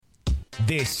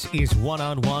This is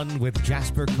One-on-One with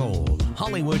Jasper Cole,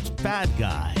 Hollywood's bad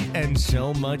guy, and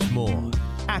so much more.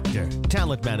 Actor,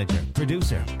 talent manager,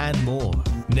 producer, and more.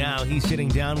 Now he's sitting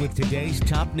down with today's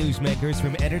top newsmakers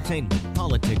from entertainment,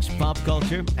 politics, pop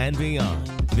culture, and beyond.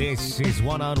 This is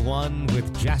One-on-One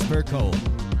with Jasper Cole.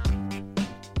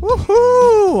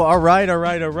 Woohoo! All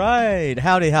right.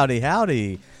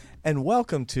 Howdy. And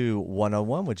welcome to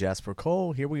One-on-One with Jasper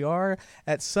Cole. Here we are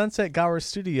at Sunset Gower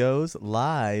Studios,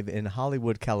 live in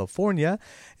Hollywood, California.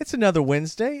 It's another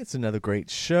Wednesday. It's another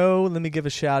great show. Let me give a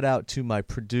shout out to my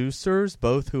producers,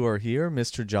 both who are here,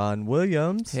 Mr. John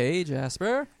Williams. Hey,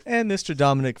 Jasper. And Mr.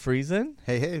 Dominic Friesen.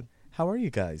 Hey. How are you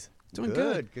guys? Doing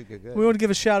good. We want to give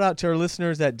a shout out to our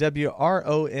listeners at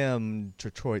WROM,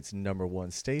 Detroit's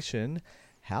 #1 station.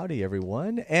 Howdy,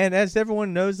 everyone. And as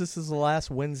everyone knows, this is the last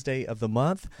Wednesday of the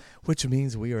month, which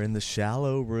means we are in the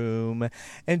shallow room.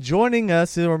 And joining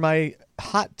us are my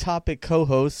hot topic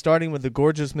co-hosts, starting with the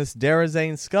gorgeous Miss Dara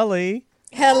Zane Scully.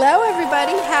 Hello,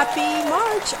 everybody. Happy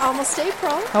March. Almost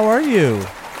April. How are you?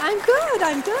 I'm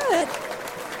good.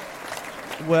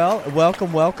 Well,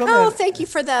 welcome. Oh, thank you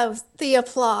for the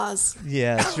applause.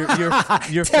 Yes, you're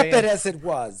Tepid as it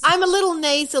was. I'm a little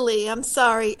nasally. I'm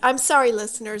sorry,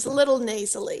 listeners. A little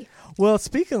nasally. Well,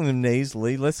 speaking of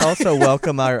nasally, let's also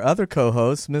welcome our other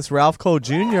co-host, Miss Ralph Cole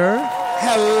Jr.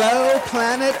 Hello,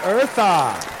 planet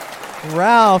Eartha.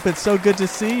 Ralph, it's so good to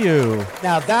see you.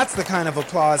 Now, that's the kind of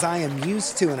applause I am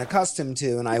used to and accustomed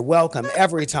to, and I welcome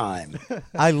every time.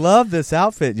 I love this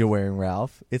outfit you're wearing,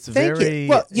 Ralph. It's Thank very... you.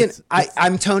 Well,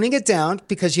 I'm toning it down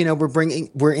because,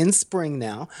 we're in spring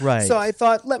now. Right. So I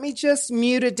thought, let me just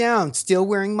mute it down. Still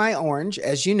wearing my orange,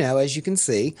 as you can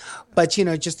see. But,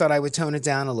 just thought I would tone it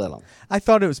down a little. I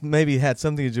thought it was maybe had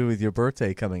something to do with your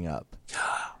birthday coming up.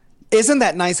 Isn't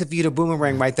that nice of you to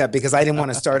boomerang right that? Because I didn't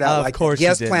want to start out like,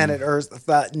 yes, Planet Earth,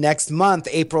 next month,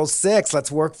 April 6th.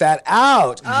 Let's work that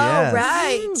out. Oh, Yes.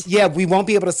 right. Yeah, we won't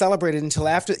be able to celebrate it until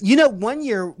after. One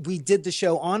year we did the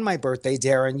show on my birthday,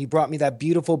 Dara, and you brought me that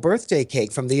beautiful birthday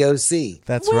cake from the OC.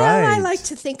 That's Well, right. I like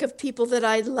to think of people that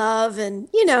I love, and,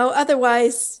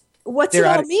 otherwise, what's it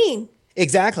all mean?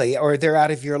 Exactly, or they're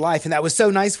out of your life. And that was so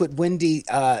nice what Wendy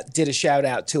did a shout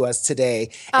out to us today.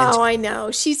 And I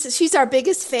know. She's our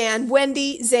biggest fan,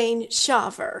 Wendy Zane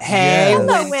Shaver. Hey,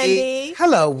 Hello, Wendy.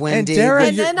 Hello, Wendy. And Dara,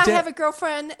 And then I have a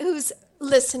girlfriend who's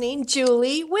listening,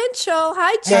 Julie Winchell.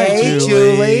 Hi, Julie. Hey,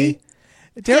 Julie.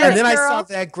 Dara, And then I girl. saw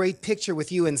that great picture with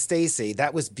you and Stacy.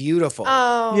 That was beautiful.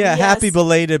 Oh, yeah, yes. happy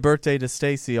belated birthday to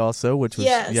Stacy also, which was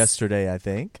Yes. yesterday, I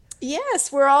think.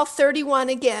 Yes, we're all 31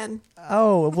 again.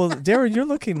 Oh, well, Dara, you're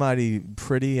looking mighty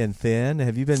pretty and thin.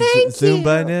 Have you been Thank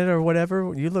Zumbaing you. it or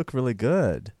whatever? You look really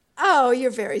good. Oh,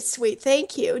 you're very sweet.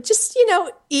 Thank you. Just,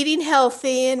 eating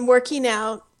healthy and working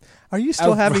out. Are you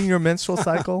still having your menstrual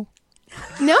cycle?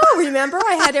 No, remember,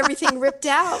 I had everything ripped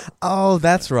out. Oh,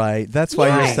 that's right. That's why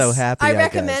Yes. you're so happy, I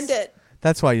guess. recommend it.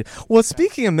 That's why Well,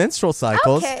 speaking of menstrual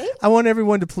cycles, Okay. I want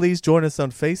everyone to please join us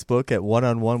on Facebook at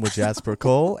One-on-One with Jasper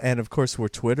Cole. And, of course, we're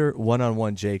Twitter,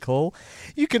 One-on-One J. Cole.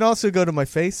 You can also go to my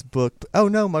Facebook. Oh,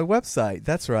 no, my website.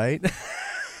 That's right.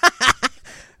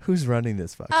 Who's running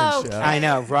this fucking Oh, show? I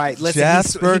know, right? Listen,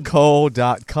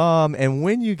 JasperCole.com. And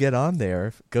when you get on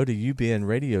there, go to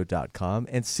ubnradio.com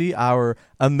and see our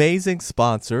amazing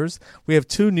sponsors. We have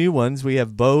 2 new ones. We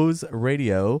have Bose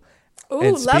Radio Ooh,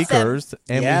 and love them. speakers,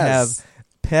 and Yes. we have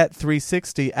Pet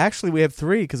 360. Actually, we have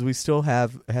 3 because we still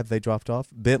have they dropped off?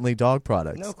 Bentley Dog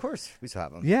Products. No, of course we still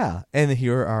have them. Yeah, and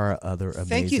here are our other amazing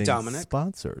Thank you, Dominic.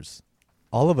 sponsors.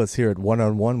 All of us here at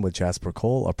One-on-One with Jasper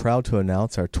Cole are proud to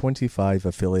announce our 25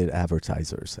 affiliate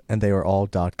advertisers, and they are all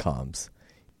 .coms.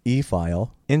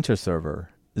 eFile, Interserver,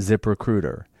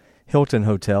 ZipRecruiter, Hilton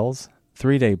Hotels,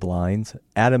 3-Day Blinds,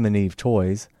 Adam and Eve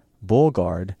Toys,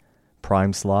 Bullguard,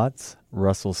 Prime Slots,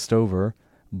 Russell Stover,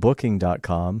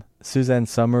 Booking.com, Suzanne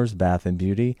Summers Bath and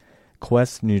Beauty,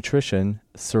 Quest Nutrition,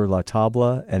 Sur La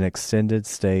Table, and Extended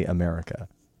Stay America.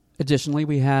 Additionally,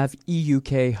 we have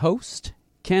EUK Host,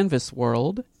 Canvas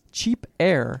World, Cheap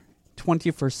Air,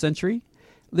 21st Century,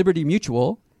 Liberty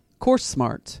Mutual, Course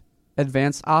Smart,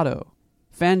 Advanced Auto,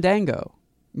 Fandango,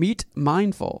 Meet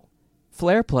Mindful,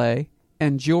 Flair Play,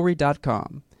 and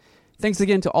Jewelry.com. Thanks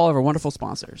again to all of our wonderful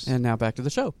sponsors. And now back to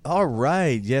the show. All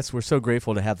right. Yes, we're so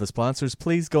grateful to have the sponsors.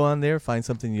 Please go on there, find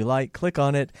something you like, click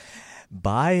on it,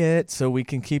 buy it so we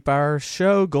can keep our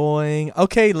show going.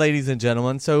 Okay, ladies and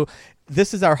gentlemen. So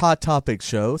this is our Hot Topic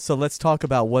show. So let's talk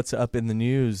about what's up in the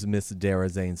news, Miss Dara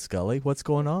Zane Scully. What's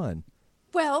going on?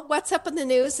 Well, what's up in the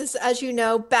news is, as you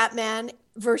know, Batman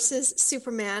versus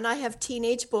Superman. I have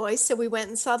teenage boys, so we went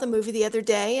and saw the movie the other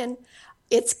day, and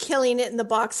it's killing it in the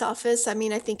box office. I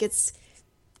mean, I think it's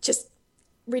just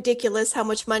ridiculous how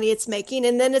much money it's making.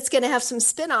 And then it's going to have some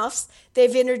spin-offs.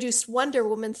 They've introduced Wonder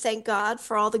Woman, thank God,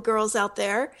 for all the girls out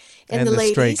there and the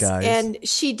ladies. Straight guys. And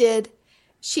she did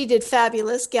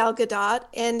fabulous, Gal Gadot.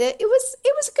 And it was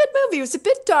a good movie. It was a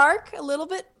bit dark, a little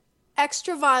bit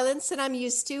extra violence than I'm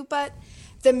used to, but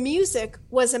the music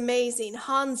was amazing.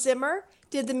 Hans Zimmer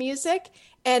did the music,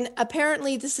 and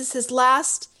apparently this is his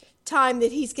last time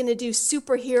that he's going to do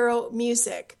superhero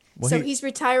music. Well, so he's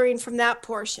retiring from that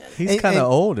portion. He's kind of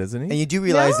old, isn't he? And you do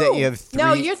realize that you have 3...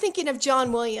 No, you're thinking of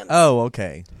John Williams. Oh,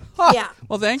 okay. Yeah.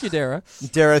 Well, thank you, Dara.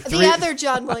 The other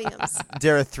John Williams.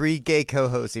 Dara, 3 gay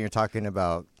co-hosts, and you're talking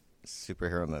about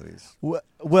superhero movies.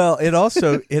 Well, it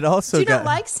also Do you not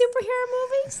like superhero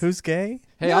movies? Who's gay?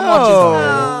 Hey,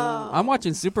 no. I'm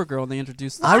watching Supergirl, and they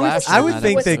introduced the Flash. I would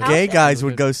think that gay guys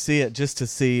would go see it just to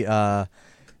see,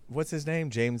 what's his name?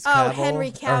 James Cavill?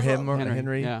 Henry Cavill. Or him, or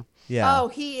Henry? Yeah. Oh,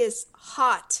 he is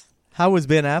hot. How was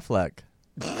Ben Affleck?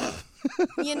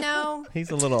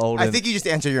 He's a little older. I think you just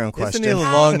answered your own question. Isn't he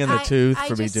long in the tooth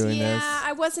for me doing this? Yeah,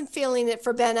 I wasn't feeling it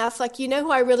for Ben Affleck. You know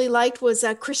who I really liked was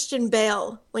Christian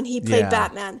Bale when he played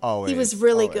Batman. Always, he was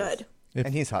really good.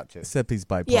 And he's hot too. Except he's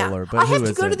bipolar. Yeah. But I have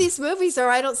to go to these movies or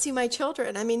I don't see my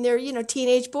children. I mean, they're,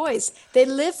 teenage boys. They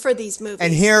live for these movies.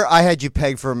 And here I had you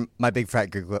pegged for My Big Fat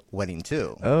Greek Wedding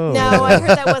too. Oh. No, I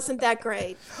heard that wasn't that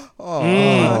great.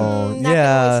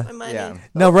 Yeah.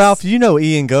 Now, Ralph, you know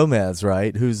Ian Gomez,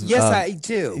 right? Who's Yes, I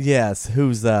do. Yes,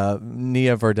 who's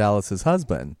Nia Vardalos'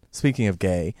 husband. Speaking of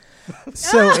gay.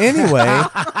 So anyway,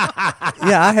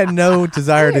 I had no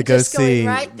desire to go see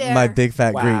My Big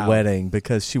Fat Greek Wedding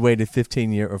because she waited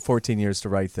 15 years or 14 years to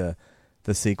write the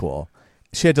sequel.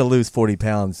 She had to lose 40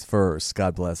 pounds first.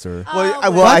 God bless her.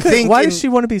 Why does she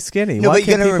want to be skinny? Why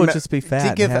can't people just be fat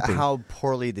Think and happy? of how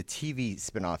poorly the TV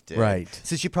spinoff did. Right.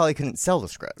 So she probably couldn't sell the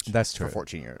script. That's true. For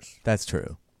 14 years. That's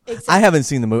true. Exactly. I haven't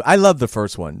seen the movie. I love the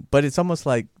first one, but it's almost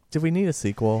like, did we need a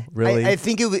sequel? Really? I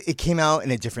think it came out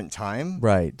in a different time.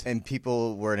 Right. And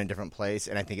people were in a different place,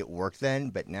 and I think it worked then,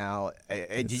 but now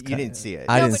you didn't see it.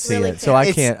 I didn't see it, so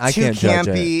I can't judge it. It's too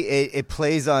campy. It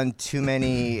plays on too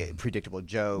many predictable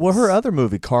jokes. Well, her other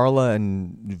movie, Carla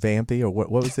and Vampy, or what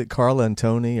was it? Carla and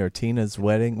Tony, or Tina's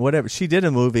Wedding, whatever. She did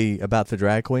a movie about the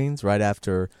drag queens right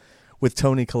after with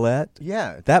Toni Collette.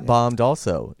 Yeah. That bombed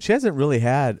also. She hasn't really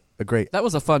had a great... That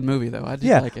was a fun movie, though. I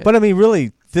did like it. But I mean,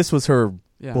 really, this was her...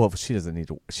 Yeah. Well, she doesn't need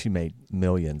to... She made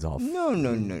millions off... No.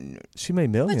 She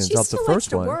made millions off the first one. But she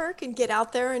still likes to work and get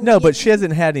out there and... No, but she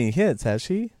hasn't had any hits, has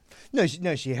she? No,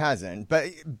 she hasn't.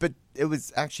 But it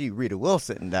was actually Rita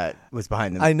Wilson that was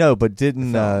behind them. I know, but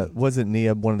wasn't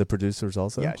Nia one of the producers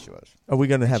also? Yeah, she was. Are we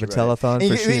going to have a telethon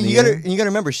for she and you got to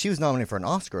remember, she was nominated for an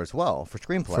Oscar as well for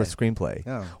screenplay.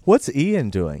 Yeah. What's Ian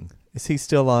doing? Is he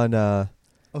still on...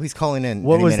 Oh, he's calling in.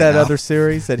 What was that other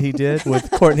series that he did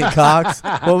with Courtney Cox?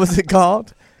 What was it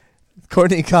called?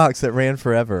 Courtney Cox that ran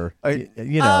forever.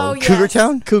 Cougar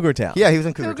Town? Cougar Town. Yeah, he was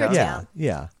in Cougar Town.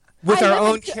 Yeah.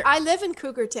 I live in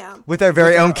Cougar Town. With our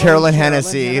very own Carolyn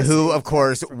Hennessy, who, of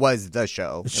course, was the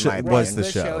show. Was the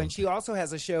show. And she also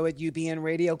has a show at UBN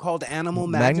Radio called Animal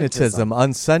Magnetism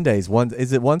on Sundays.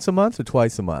 Is it once a month or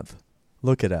twice a month?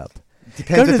 Look it up.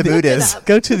 Depends what the mood is.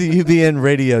 Go to the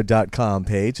ubnradio.com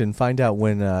page and find out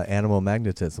when Animal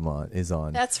Magnetism is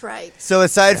on. That's right. So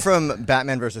aside from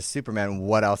Batman versus Superman,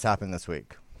 what else happened this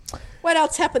week? What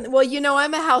else happened? Well,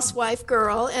 I'm a housewife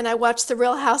girl, and I watched The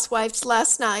Real Housewives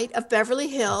last night of Beverly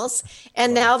Hills,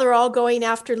 and now they're all going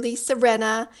after Lisa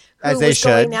Rinna, who was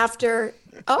going after...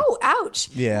 Oh, ouch.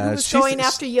 Yeah. Who was going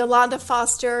after Yolanda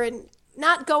Foster, and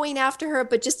not going after her,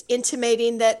 but just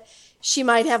intimating that she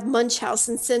might have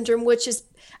Munchausen syndrome, which is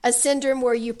a syndrome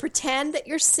where you pretend that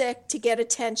you're sick to get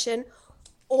attention,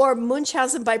 or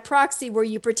Munchausen by proxy, where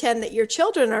you pretend that your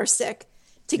children are sick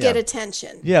to get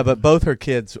attention. Yeah, but both her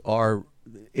kids are,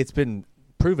 it's been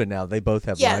proven now, they both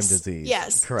have Lyme disease.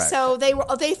 Yes, correct. So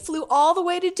they flew all the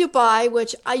way to Dubai,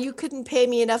 which you couldn't pay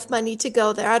me enough money to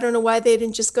go there. I don't know why they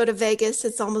didn't just go to Vegas.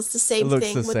 It's almost the same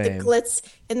thing with the glitz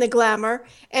and the glamour.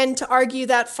 And to argue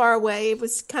that far away, it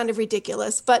was kind of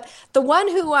ridiculous. But the one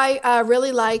who I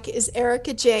really like is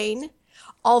Erica Jane.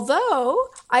 Although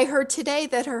I heard today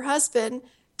that her husband,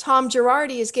 Tom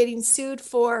Girardi, is getting sued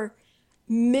for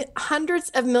hundreds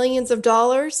of millions of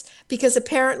dollars because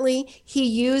apparently he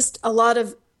used a lot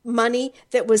of money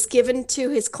that was given to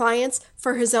his clients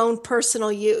for his own personal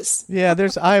use. Yeah,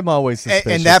 I'm always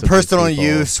suspicious. And that personal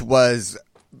use was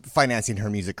financing her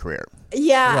music career.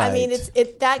 Yeah, right. I mean,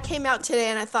 that came out today,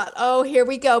 and I thought, oh, here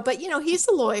we go. But he's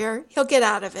a lawyer; he'll get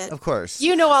out of it. Of course,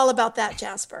 you know all about that,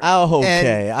 Jasper. Oh,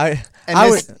 okay.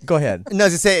 Go ahead. No, I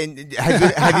was just saying,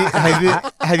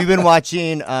 have you been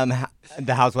watching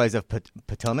The Housewives of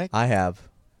Potomac? I have.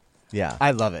 Yeah.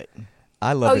 I love it.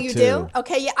 I love it, too. Oh, you too. do?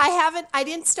 Okay, yeah, I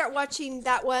didn't start watching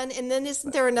that one, and then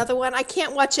isn't there another one? I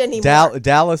can't watch anymore.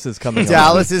 Dallas is coming on.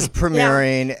 Dallas is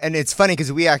premiering, and it's funny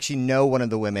because we actually know one of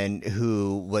the women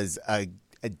who was a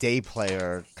day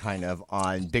player kind of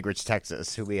on Big Rich,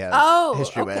 Texas, who we have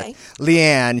history with.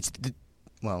 Leanne,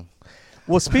 well,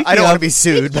 speaking I don't want to be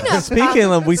sued. Speaking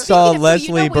of, we saw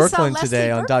Leslie Berkland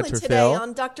today on Dr. Phil.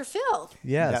 On Dr. Phil.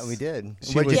 Yes. That we did.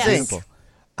 What did you think?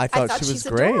 I thought she was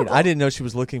great. Adorable. I didn't know she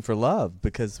was looking for love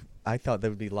because I thought they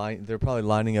would be they're probably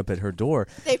lining up at her door.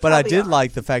 But I did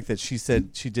like the fact that she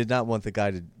said she did not want the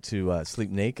guy to sleep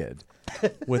naked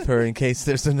with her in case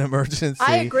there's an emergency.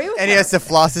 I agree with And her. he has to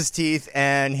floss his teeth,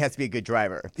 and he has to be a good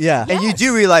driver. Yeah. And you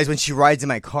do realize when she rides in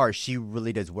my car, she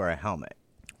really does wear a helmet.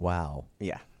 Wow.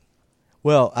 Yeah.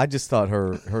 Well, I just thought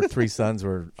her three sons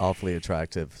were awfully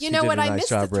attractive. You know what? I missed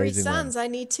the three sons. I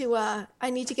need to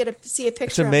see a picture.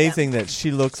 It's amazing that she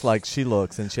looks like she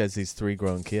looks, and she has these three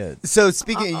grown kids. So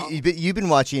speaking, you've been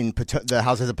watching the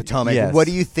Houses of Potomac. Yes. What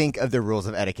do you think of the rules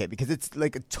of etiquette? Because it's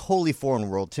like a totally foreign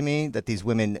world to me that these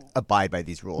women abide by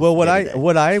these rules. Well,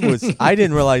 I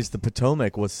didn't realize the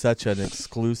Potomac was such an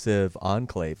exclusive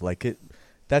enclave. Like it.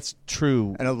 That's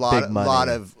true. And a lot of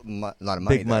money.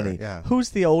 Big money. Yeah.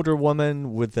 Who's the older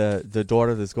woman with the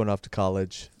daughter that's going off to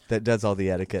college that does all the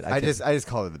etiquette? I just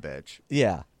call her the bitch.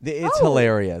 Yeah, it's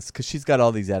hilarious because she's got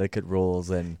all these etiquette rules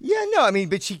and. Yeah, no, I mean,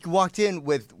 but she walked in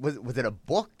with was it a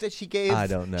book that she gave? I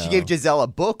don't know. She gave Giselle a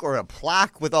book or a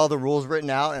plaque with all the rules written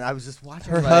out, and I was just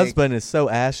watching. Her husband is so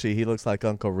ashy; he looks like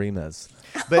Uncle Remus.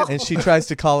 And she tries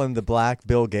to call him the Black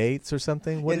Bill Gates or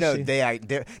something. What is she?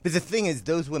 But the thing is,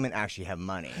 those women actually have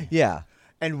money. Yeah.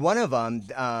 And one of them,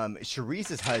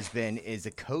 Sharice's husband, is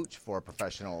a coach for a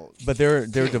professional. But they're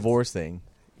divorcing.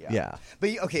 Yeah.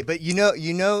 But you know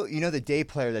the day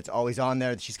player that's always on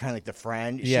there. She's kind of like the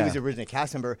friend. Yeah. She was originally a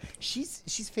cast member. She's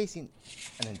facing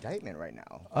an indictment right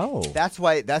now. Oh. That's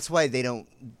why they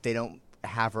don't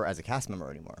have her as a cast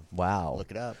member anymore. Wow.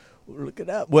 Look it up.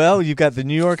 Well, you've got the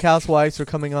New York Housewives are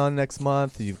coming on next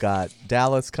month. You've got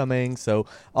Dallas coming. So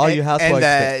you housewives.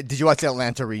 And did you watch the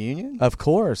Atlanta reunion? Of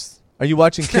course. Are you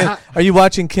watching Kim? Are you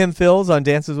watching Kim Phil's on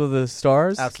Dances with the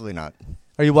Stars? Absolutely not.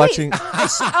 Are you watching?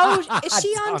 Is she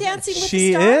on Dancing with the Stars?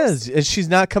 She is. And she's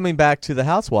not coming back to the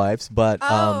Housewives, but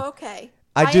okay.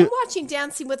 I am watching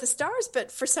Dancing with the Stars,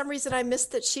 but for some reason I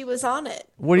missed that she was on it.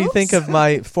 What do you think of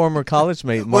my former college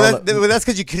mate, Marla? Well, that's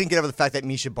because you couldn't get over the fact that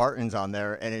Misha Barton's on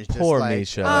there, and it's just poor like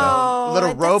Misha,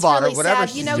 little robot really or whatever.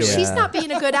 Sad. She's not being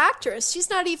a good actress. She's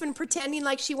not even pretending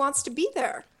like she wants to be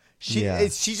there.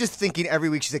 She's just thinking every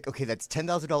week. She's like, okay, that's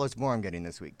 $10,000 more I'm getting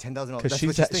this week. $10,000.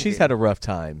 Because she's had a rough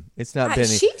time. It's not been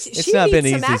easy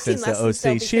since the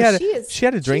OC. She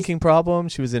had a drinking problem.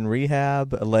 She was in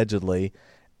rehab allegedly.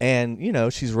 And,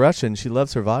 she's Russian. She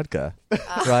loves her vodka,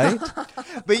 right?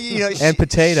 But, and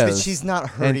potatoes. But she's not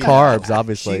hurting. And carbs,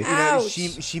 obviously.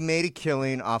 She made a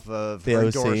killing off of the her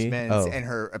OC? endorsements and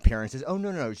her appearances. Oh,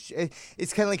 no.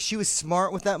 It's kind of like she was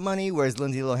smart with that money, whereas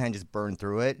Lindsay Lohan just burned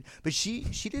through it. But she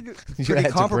did pretty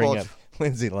comparable. To bring up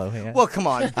Lindsay Lohan. Well, come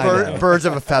on. Birds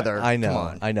of a feather. I know. Come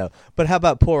on. I know. But how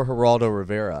about poor Geraldo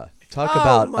Rivera? Talk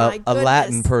about a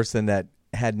Latin person that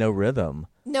had no rhythm.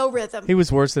 No rhythm. He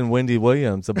was worse than Wendy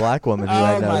Williams, a black woman who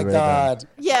had no rhythm. Oh my God!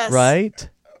 Yes. Right?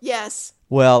 Yes.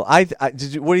 Well, what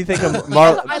do you think of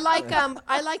Marla?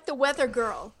 I like the weather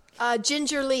girl,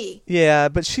 Ginger Lee. Yeah,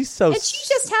 but she's so. And she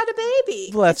just had a baby.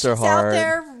 Bless her heart. Out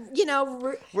there,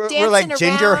 we're like around.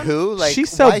 Ginger who? Like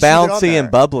she's so bouncy and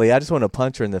bubbly. I just want to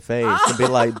punch her in the face and be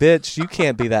like, "Bitch, you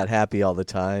can't be that happy all the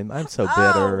time. I'm so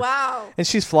bitter." Oh, wow. And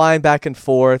she's flying back and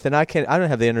forth, and I don't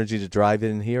have the energy to drive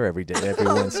in here every day, every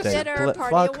Wednesday.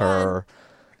 Fuck her.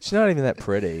 She's not even that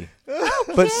pretty.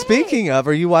 Okay. But speaking of,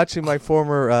 are you watching my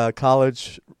former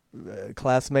college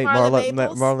classmate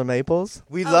Marla Maples?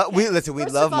 We love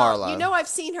Marla. I've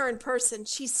seen her in person.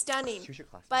 She's stunning.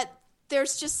 But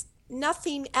there's just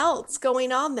nothing else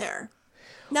going on there.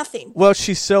 Nothing. Well,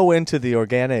 she's so into the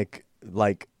organic,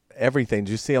 like everything.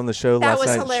 Did you see on the show last night?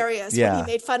 That was hilarious when he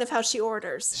made fun of how she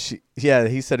orders.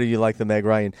 He said, "Oh, you like the Meg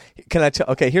Ryan?" Can I tell?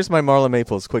 Okay, here's my Marla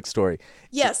Maples quick story.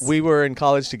 Yes. We were in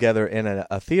college together in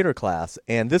a theater class,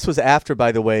 and this was after,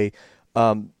 by the way,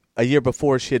 a year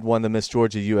before she had won the Miss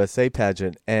Georgia USA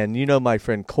pageant. And my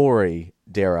friend Corey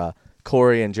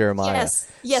and Jeremiah.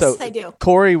 Yes, I do.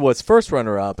 Corey was first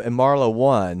runner-up, and Marla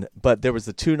won, but there was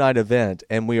a 2-night event,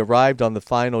 and we arrived on the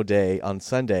final day on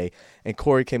Sunday, and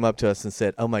Corey came up to us and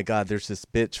said, "Oh, my God, there's this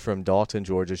bitch from Dalton,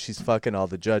 Georgia. She's fucking all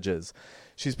the judges.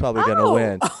 She's probably going to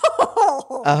win."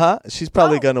 She's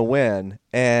probably going to win.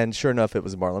 And sure enough, it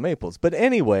was Marla Maples. But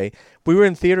anyway, we were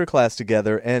in theater class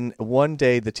together, and one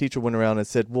day the teacher went around and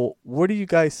said, well, how do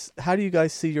you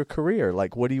guys see your career?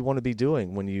 Like, what do you want to be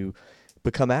doing when you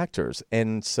become actors?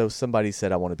 And so somebody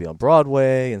said, I want to be on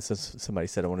Broadway, and so somebody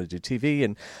said, I want to do TV,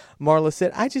 and Marla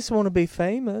said, I just want to be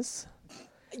famous.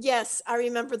 Yes, I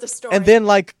remember the story. And then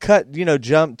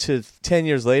jump to 10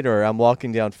 years later, I'm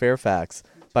walking down Fairfax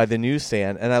by the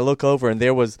newsstand, and I look over, and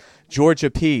there was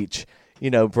Georgia Peach,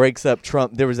 breaks up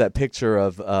Trump. There was that picture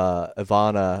of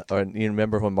Ivana, or you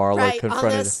remember when Marla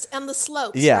confronted on the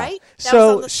slopes, yeah. right? That so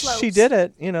was on the slopes. She did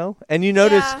it, and you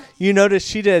notice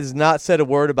she has not said a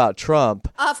word about Trump.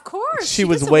 Of course, she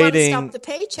was waiting. Want to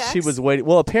stop the paychecks. She was waiting.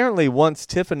 Well, apparently, once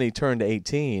Tiffany turned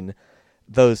 18,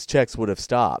 those checks would have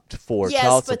stopped for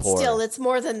child support. Yes, but still, it's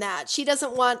more than that. She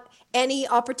doesn't want any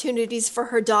opportunities for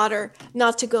her daughter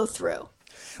not to go through.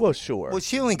 Well, sure. Well,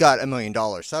 she only got $1 million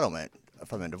settlement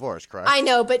from a divorce, correct? I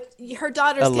know, but her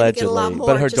daughter's going to get a lot more.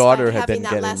 But her daughter had been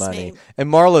getting money. Name. And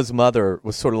Marla's mother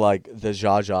was sort of like the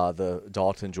Zsa Zsa, the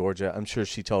Dalton, Georgia. I'm sure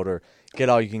she told her, get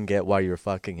all you can get while you're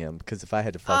fucking him. Because if I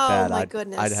had to fuck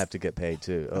I'd have to get paid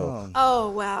too. Oh,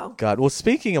 wow. God. Well,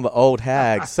 speaking of old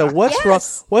hags, so what's wrong?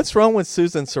 What's wrong with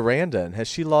Susan Sarandon? Has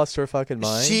she lost her fucking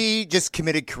mind? She just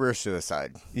committed career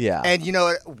suicide. Yeah. And you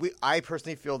know what? I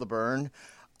personally feel the burn.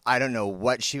 I don't know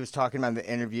what she was talking about in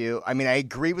the interview. I mean, I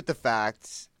agree with the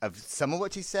facts of some of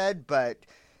what she said, but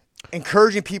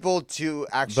encouraging people to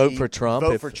actually vote for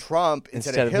Trump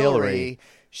instead of Hillary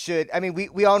should. I mean,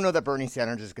 we all know that Bernie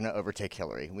Sanders is going to overtake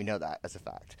Hillary. We know that as a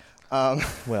fact. Now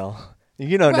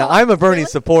I'm a Bernie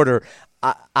supporter.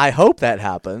 I hope that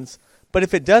happens. But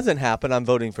if it doesn't happen, I'm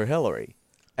voting for Hillary,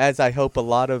 as I hope a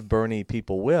lot of Bernie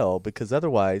people will, because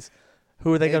otherwise,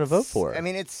 who are they going to vote for? I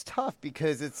mean, it's tough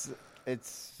because it's.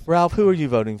 Ralph, who are you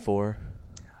voting for?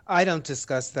 I don't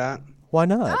discuss that. Why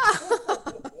not?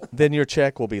 Then your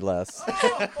check will be less.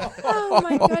 Oh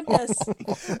my goodness!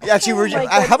 Actually,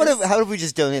 how about we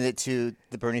just donate it to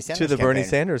the Bernie Sanders campaign? Bernie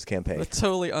Sanders campaign? But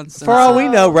totally uncensored. For all we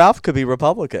know, Ralph could be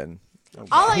Republican.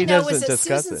 All I know is that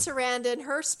Susan Sarandon,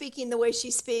 her speaking the way she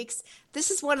speaks,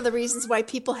 this is one of the reasons why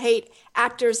people hate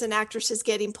actors and actresses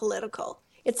getting political.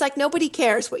 It's like nobody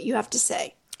cares what you have to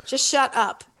say. Just shut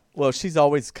up. Well, she's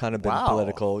always kind of been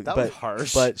political, that was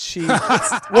harsh. But she,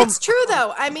 it's true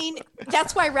though. I mean,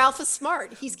 that's why Ralph is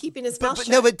smart. He's keeping his mouth shut.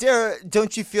 No, but Dara,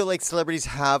 don't you feel like celebrities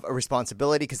have a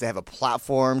responsibility because they have a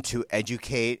platform to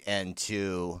educate and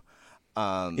to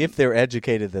if they're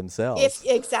educated themselves.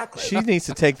 Exactly. She needs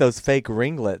to take those fake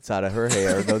ringlets out of her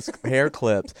hair, those hair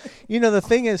clips. The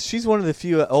thing is, she's one of the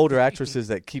few older actresses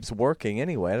that keeps working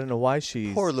anyway. I don't know why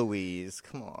she's... Poor Louise.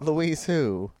 Come on. Louise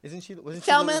who? Wasn't she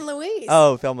Thelma and Louise.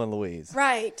 Oh, Thelma and Louise.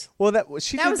 Right. Well,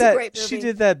 she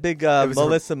did that big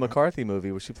Melissa McCarthy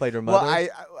movie where she played her mother. Well,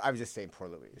 I was just saying poor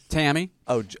Louise. Tammy?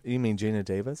 Oh, you mean Gina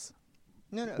Davis?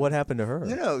 No. What happened to her?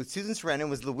 No. Susan Sarandon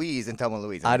was Louise and Thelma and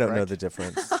Louise. I don't know the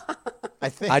difference. I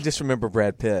think. I just remember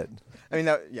Brad Pitt. I mean,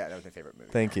 that was my favorite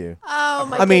movie. Thank you. Oh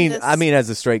my goodness. I mean,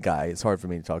 as a straight guy, it's hard for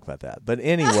me to talk about that. But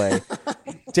anyway,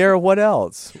 Dara, what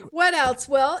else? What else?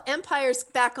 Well, Empire's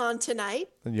back on tonight.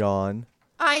 Yawn.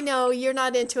 I know you're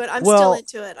not into it. I'm still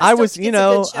into it. I was,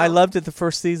 I loved it the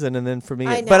first season, and then for me,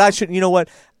 but I should, you know what?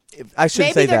 I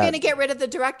shouldn't say that. Maybe they're going to get rid of the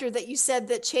director that you said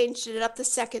that changed it up the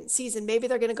second season. Maybe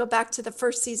they're going to go back to the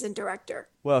first season director.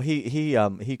 Well,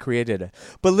 he created it.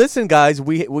 But listen, guys,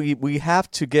 we have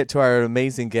to get to our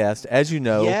amazing guest. As you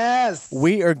know, yes,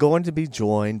 we are going to be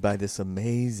joined by this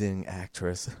amazing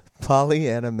actress,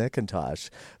 Pollyanna McIntosh,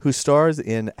 who stars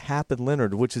in Hap and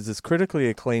Leonard, which is this critically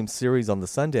acclaimed series on the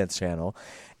Sundance Channel,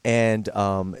 and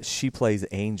she plays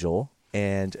Angel.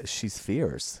 And she's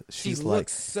fierce. She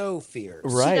looks so fierce.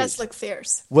 Right. She does look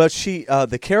fierce. Well,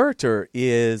 the character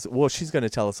is, she's going to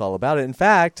tell us all about it. In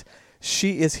fact,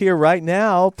 she is here right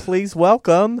now. Please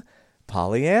welcome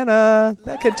Pollyanna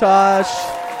McIntosh.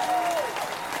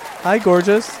 Hi,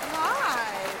 gorgeous.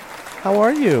 Hi. How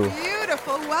are you?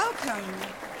 Beautiful. Welcome.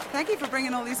 Thank you for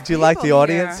bringing all these people. Do you like the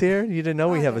audience here? You didn't know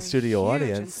we have a studio huge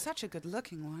audience. And such a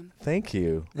good-looking one. Thank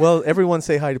you. Well, everyone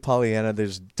say hi to Pollyanna.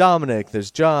 There's Dominic,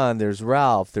 there's John, there's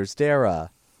Ralph, there's Dara.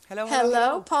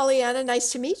 Hello, Pollyanna.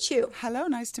 Nice to meet you. Hello,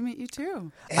 nice to meet you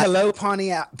too. Hello,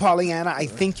 Pollyanna. I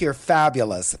think you're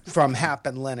fabulous. From Hap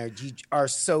and Leonard, you are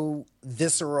so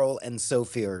visceral and so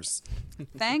fierce.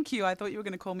 Thank you. I thought you were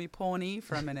going to call me Pawnee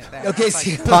for a minute there. Okay,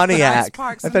 Pontiac.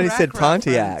 I thought he said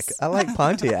Pontiac. I like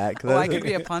Pontiac. I could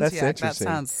be a Pontiac. That's interesting.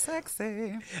 That sounds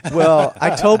sexy. Well,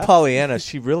 I told Pollyanna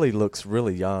she really looks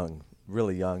really young.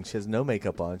 Really young. She has no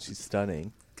makeup on. She's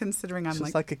stunning. considering I'm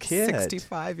like a kid.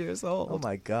 65 years old. Oh,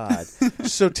 my God.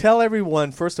 So tell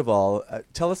everyone, first of all,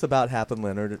 tell us about Hap and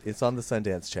Leonard. It's on the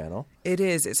Sundance Channel. It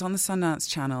is. It's on the Sundance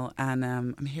Channel, and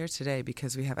I'm here today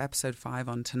because we have episode 5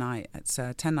 on tonight. It's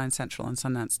 10/9 Central on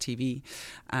Sundance TV,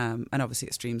 and obviously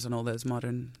it streams on all those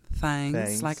modern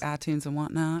things like iTunes and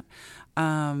whatnot.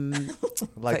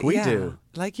 Like we do.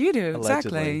 Like you do, Allegedly.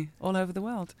 exactly, all over the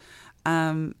world.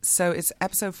 So it's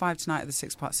episode 5 tonight of the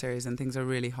 6-part series, and things are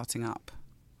really hotting up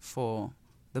for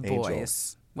the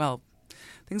boys. Well,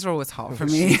 things are always hot for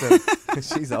me.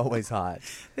 She's always hot.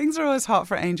 Things are always hot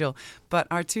for Angel. But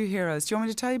our two heroes, do you want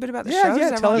me to tell you a bit about the show?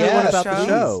 Yeah, tell everyone about the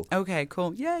show. Okay,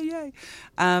 cool. Yay.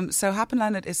 So Hap and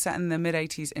Leonard is set in the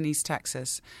mid-'80s in East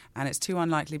Texas, and it's two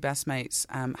unlikely best mates.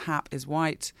 Hap is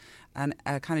white, and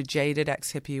a kind of jaded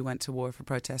ex-hippie who went to war for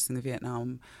protesting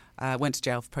the went to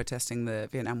jail for protesting the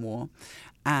Vietnam War.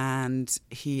 And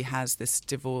he has this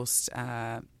divorced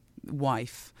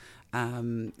wife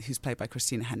who's played by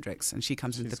Christina Hendricks, and she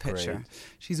comes into the picture. Great.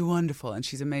 She's wonderful, and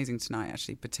she's amazing tonight,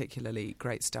 actually. Particularly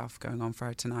great stuff going on for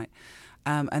her tonight.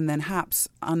 And then Hap's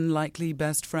unlikely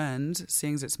best friend,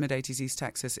 seeing as it's mid-'80s East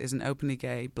Texas, is an openly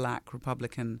gay black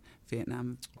Republican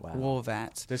Vietnam War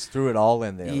vet. Just threw it all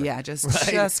in there. Yeah, just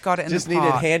got it in just the pot.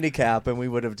 Needed handicap, and we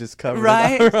would have just covered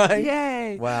it up. Right?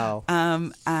 Yay. Wow.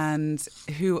 And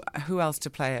who else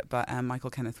to play it but Michael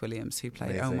Kenneth Williams, who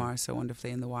played Omar so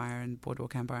wonderfully in The Wire and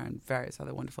Boardwalk Empire and various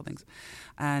other wonderful things.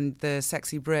 And the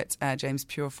sexy Brit, James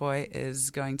Purefoy, is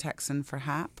going Texan for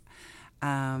Hap.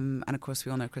 And of course,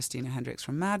 we all know Christina Hendricks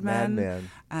from Mad Men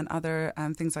and other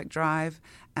things like Drive.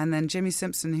 And then Jimmy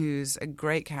Simpson, who's a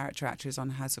great character actor, who's on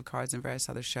House of Cards and various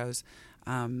other shows,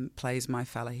 plays my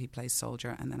fella. He plays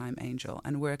Soldier, and then I'm Angel.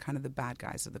 And we're kind of the bad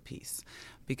guys of the piece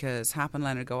because Hap and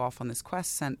Leonard go off on this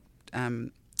quest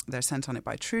they're sent on it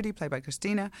by Trudy, played by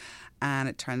Christina, and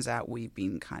it turns out we've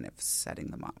been kind of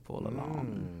setting them up all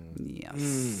along.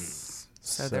 Yes.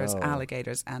 So there's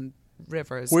alligators and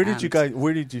rivers. Where did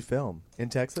you film? In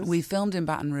Texas? We filmed in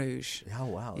Baton Rouge. Oh,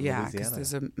 wow. Yeah,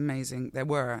 because they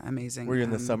were amazing. Were you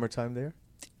in the summertime there?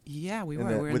 Yeah, we were.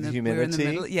 We're with in humidity? the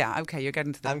middle. Yeah, okay, you're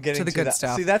getting to the good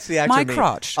stuff. See, that's the actor My me.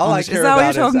 crotch. All I care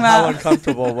about is how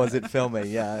uncomfortable was it filming.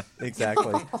 Yeah,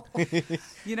 exactly.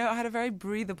 You know, I had a very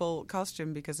breathable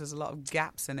costume because there's a lot of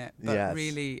gaps in it. But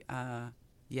really,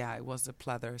 it was a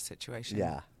pleather situation.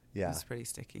 Yeah. It was pretty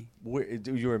sticky.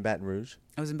 You were in Baton Rouge?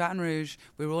 I was in Baton Rouge.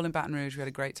 We were all in Baton Rouge. We had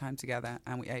a great time together,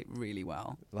 and we ate really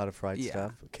well. A lot of fried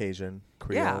stuff, Cajun,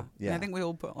 Creole. Yeah. And I think we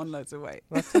all put on loads of weight.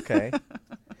 That's okay.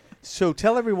 So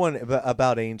tell everyone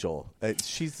about Angel.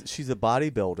 She's a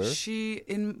bodybuilder.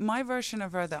 In my version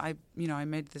of her that I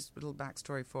made this little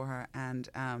backstory for her, and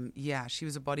she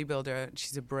was a bodybuilder.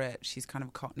 She's a Brit. She's kind of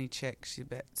a cockney chick. She's a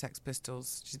bit Sex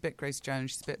Pistols. She's a bit Grace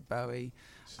Jones. She's a bit Bowie.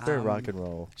 She's very rock and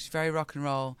roll. She's very rock and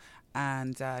roll,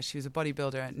 and she was a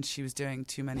bodybuilder, and she was doing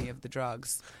too many of the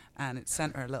drugs, and it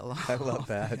sent her a little I love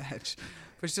that. edge.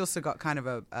 But she's also got kind of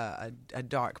a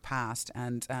dark past,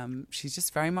 and she's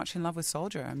just very much in love with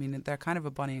Soldier. I mean, they're kind of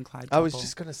a Bonnie and Clyde couple. I was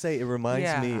just going to say, it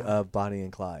reminds me of Bonnie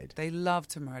and Clyde. They love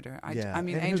to murder. I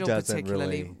mean, and Angel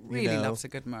particularly really loves a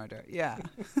good murder. Yeah.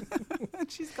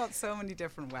 She's got so many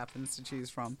different weapons to choose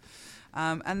from.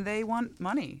 And they want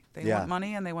money. They want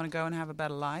money, and they want to go and have a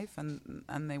better life, and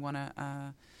they want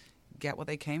to get what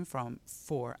they came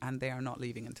for, and they are not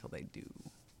leaving until they do.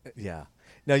 Yeah.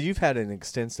 Now, you've had an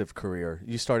extensive career.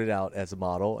 You started out as a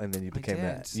model, and then you became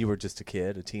you were just a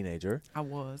kid, a teenager. I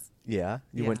was. Yeah.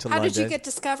 You went to How London. did you get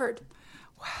discovered?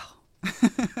 Wow.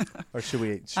 Or should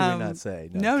we not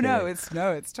say? No,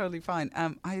 it's totally fine.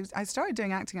 I started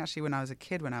doing acting actually when I was a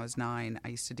kid. When I was 9, I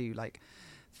used to do like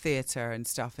theatre and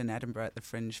stuff in Edinburgh at the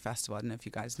Fringe Festival. I don't know if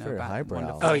you guys know about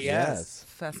highbrow. Wonderful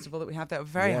festival that we have there.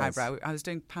 Very highbrow. I was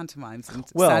doing pantomimes and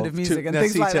Sound of Music and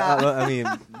things like that. I mean,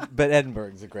 but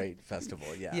Edinburgh's a great festival.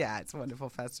 Yeah. Yeah, it's a wonderful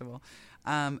festival.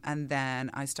 And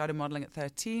then I started modelling at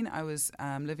 13. I was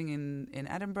living in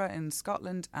Edinburgh in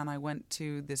Scotland, and I went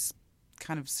to this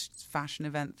kind of fashion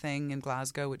event thing in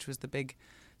Glasgow, which was the big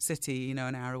city,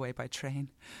 an hour away by train.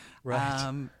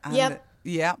 Right. Yep.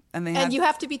 Yeah, and you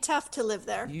have to be tough to live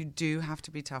there. You do have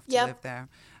to be tough to live there.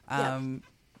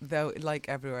 Though, like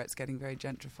everywhere, it's getting very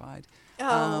gentrified.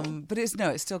 But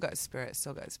it's still got spirit. It's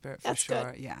still got spirit for That's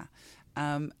sure. Good. Yeah.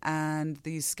 And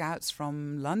these scouts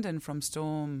from London, from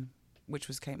Storm, which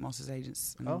was Kate Moss's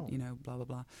agents, and, blah blah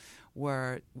blah,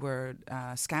 were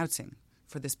scouting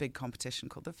for this big competition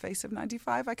called the Face of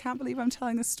 95. I can't believe I'm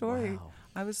telling this story. Wow.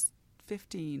 I was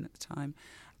 15 at the time.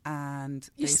 And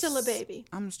you're still a baby.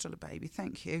 I'm still a baby,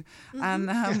 thank you.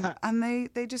 Mm-hmm. And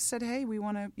they just said, hey, we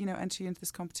want to enter you into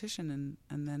this competition,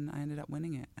 and then I ended up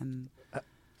winning it. And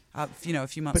A few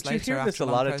months later. But you hear this a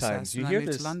lot of times. You hear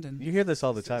this. To London. You hear this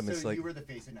all the time. So it's like you were the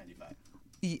face in '95.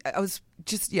 I was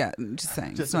just saying. Just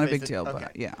it's not a big deal,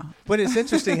 but yeah. But it's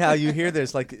interesting how you hear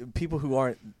this, like people who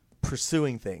aren't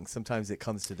pursuing things, sometimes it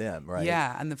comes to them, right?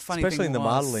 Yeah, and the funny especially thing in the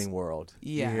modeling world,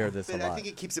 you hear this a lot. I think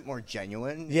it keeps it more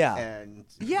genuine. Yeah. And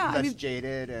less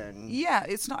jaded. And yeah,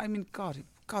 it's not. I mean, God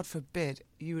forbid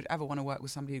you would ever want to work with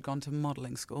somebody who'd gone to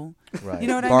modeling school. Right. You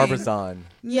know what Barbizon. I mean?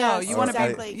 No, you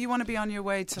want to be on your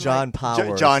way to John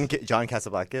Powers. John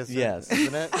Casablancas. Yes.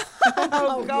 Isn't it?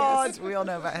 Oh God, yes. we all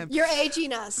know about him. You're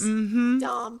aging us,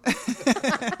 Dom.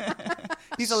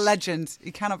 He's a legend.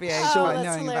 You cannot be aged by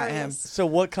knowing about him. So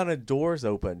what kind of doors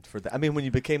opened for that? I mean, when you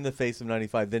became the face of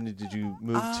 95, then did you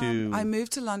move to... I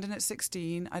moved to London at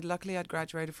 16. Luckily, I'd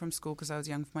graduated from school because I was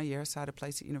young for my year, so I had a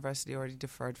place at university already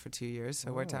deferred for 2 years, so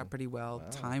it worked out pretty well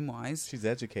time-wise. She's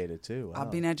educated, too. Wow.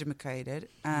 I've been educated,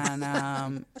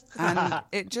 and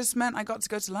it just meant I got to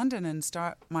go to London and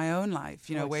start my own life,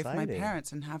 away from my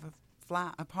parents and have a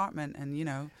flat apartment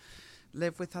and,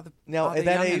 live with other Now, at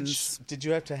that youngins. age, did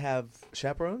you have to have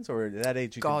chaperones, or at that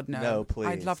age you God, could... no. No, please.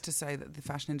 I'd love to say that the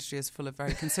fashion industry is full of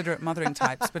very considerate mothering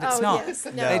types, but it's not. Yes,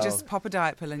 no. They just pop a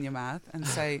diet pill in your mouth and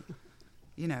say,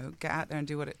 get out there and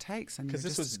do what it takes. Because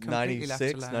this was completely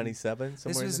 96, 97,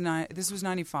 somewhere This was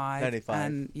 95. 95.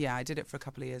 And I did it for a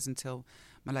couple of years until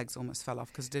my legs almost fell off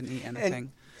because I didn't eat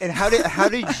anything. And how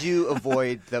did you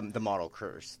avoid the model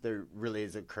curse? There really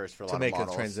is a curse for a lot of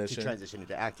models to transition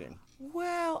into acting.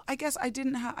 Well, I guess I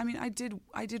didn't have. I mean, I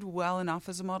did well enough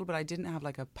as a model, but I didn't have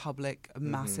like a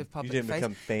massive public face. You didn't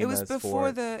become famous. It was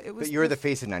before But you were the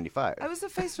face in '95. I was the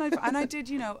face in '95, and I did.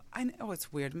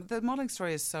 It's weird. The modeling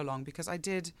story is so long because I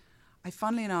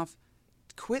funnily enough,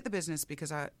 quit the business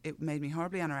because it made me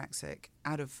horribly anorexic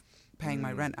out of paying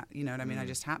my rent. You know what I mean? I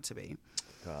just had to be.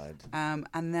 God.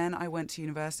 And then I went to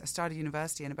university. I started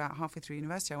university, and about halfway through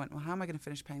university, I went, well, how am I going to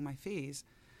finish paying my fees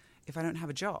if I don't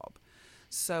have a job?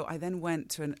 So I then went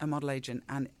to a model agent,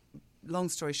 and long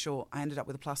story short, I ended up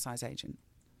with a plus-size agent.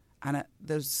 And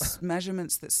those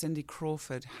measurements that Cindy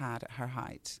Crawford had at her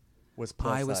height,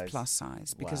 I was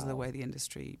plus-size because of the way the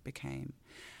industry became.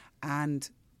 And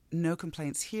no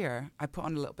complaints here. I put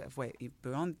on a little bit of weight.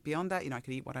 Beyond that, I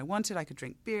could eat what I wanted. I could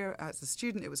drink beer. As a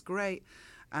student, it was great.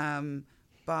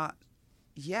 But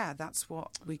yeah, that's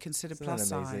what we consider plus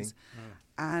size.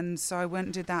 And so I went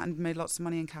and did that and made lots of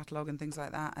money in catalogue and things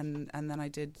like that. And then I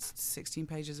did 16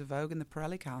 pages of Vogue and the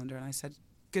Pirelli calendar. And I said,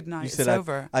 good night, it's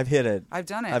over. I've hit it. I've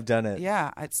done it. I've done it.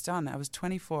 Yeah, it's done. I was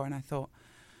 24 and I thought,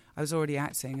 I was already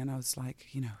acting and I was like,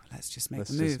 let's just make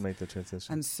the move. Let's just make the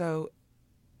transition. And so,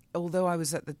 although I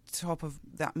was at the top of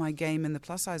my game in the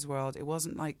plus size world, it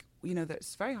wasn't like,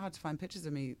 it's very hard to find pictures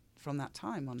of me from that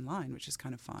time online, which is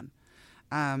kind of fun.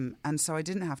 And so I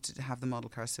didn't have to have the model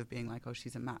curse of being like, oh,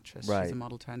 she's a mattress, right. She's a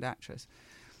model turned actress,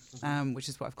 which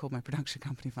is what I've called my production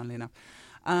company, funnily enough.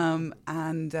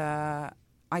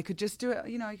 I could just do it,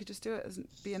 I could just do it as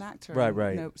be an actor.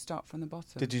 Right. And, start from the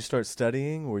bottom. Did you start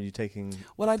studying? Were you taking?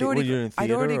 Well, I'd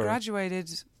already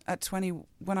graduated at 20.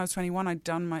 When I was 21, I'd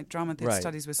done my drama theatre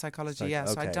studies with psychology.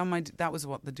 So I'd done that was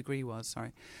what the degree was. Sorry,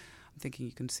 I'm thinking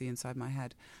you can see inside my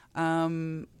head.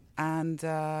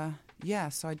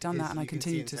 So I'd done that, and I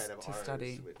continued to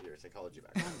study. With your psychology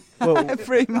background. Well,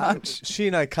 pretty much. She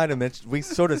and I kind of mentioned. We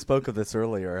sort of spoke of this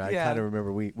earlier. I kind of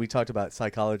remember we talked about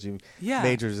psychology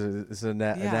majors as a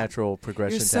natural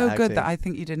progression. You're so to good that I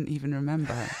think you didn't even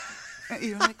remember.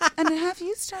 You're like, and have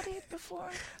you studied before?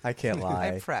 I can't lie.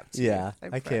 I prepped you. Yeah,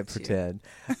 I can't pretend.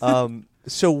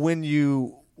 So when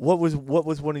you. What was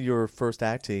one of your first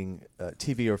acting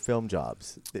TV or film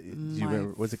jobs? Do you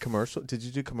remember? Was it commercial? Did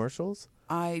you do commercials?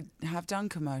 I have done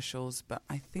commercials, but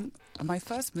I think my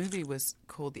first movie was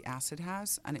called The Acid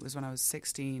House, and it was when I was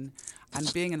 16.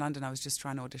 And being in London, I was just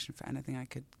trying to audition for anything I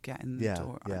could get in the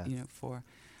door, for.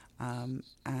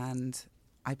 And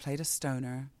I played a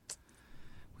stoner,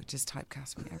 which has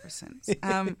typecast me ever since.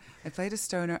 I played a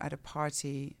stoner at a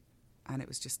party. And it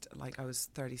was just like I was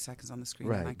 30 seconds on the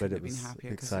screen, and I couldn't have been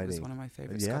happier because it was one of my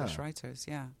favorite Scottish writers.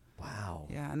 Yeah. Wow.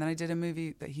 Yeah, and then I did a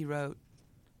movie that he wrote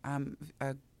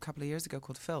a couple of years ago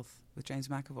called Filth with James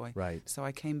McAvoy. Right. So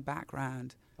I came back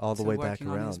round. All the way back working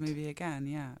on his movie again.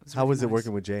 Yeah. How was it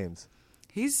working with James?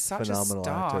 He's such Phenomenal a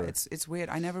star. Actor. It's weird.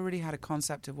 I never really had a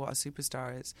concept of what a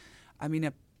superstar is. I mean,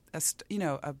 a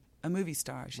movie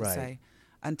star, I should say,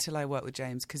 until I worked with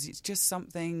James, because it's just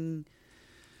something.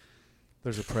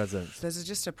 There's a presence. There's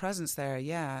just a presence there,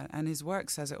 yeah. And his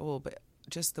work says it all, but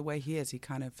just the way he is, he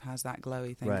kind of has that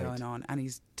glowy thing going on. And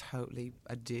he's totally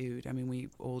a dude. I mean, we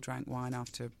all drank wine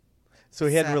after. So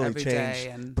he hadn't really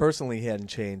changed. Personally, he hadn't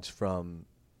changed from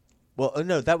Well,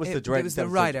 no, that was the director. It was the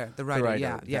writer. Who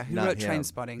wrote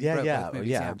Trainspotting.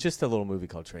 Yeah. Just a little movie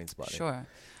called Trainspotting. Sure.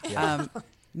 Yeah.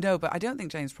 No, but I don't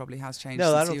think James probably has changed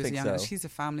since he was younger. He's a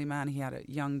family man. He had a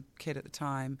young kid at the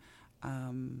time.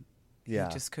 He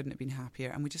just couldn't have been happier.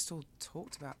 And we just all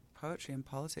talked about poetry and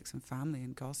politics and family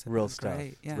and gossip. Real stuff.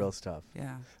 Great. Yeah. Real stuff.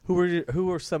 Yeah. Who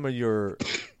were some of your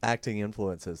acting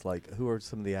influences? Like, who are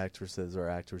some of the actresses or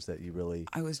actors that you really...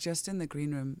 I was just in the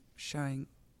green room showing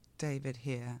David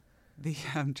here, the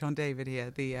John David here,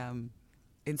 the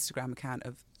Instagram account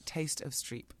of Taste of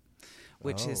Streep,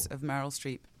 which is of Meryl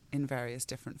Streep in various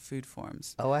different food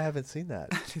forms. Oh, I haven't seen that.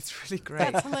 It's really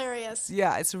great. That's hilarious.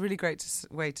 Yeah, it's a really great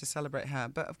way to celebrate her.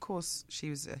 But of course, she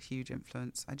was a huge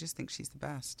influence. I just think she's the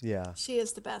best. Yeah. She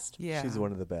is the best. Yeah. She's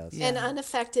one of the best. And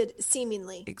unaffected,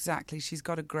 seemingly. Exactly. She's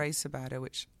got a grace about her,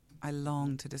 which I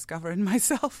long to discover in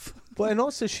myself. Well, and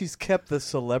also she's kept the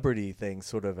celebrity thing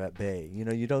sort of at bay. You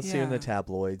know, you don't see her in the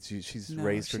tabloids. She's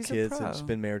raised her kids and she's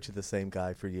been married to the same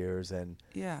guy for years. And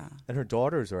her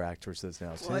daughters are actresses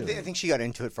now, too. Well, I think she got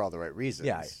into it for all the right reasons.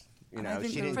 Yeah. You know,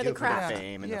 she didn't do it for the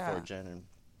fame and the fortune. And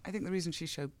I think the reason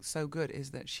she's so good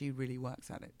is that she really works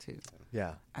at it, too.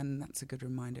 Yeah. And that's a good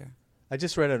reminder. I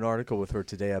just read an article with her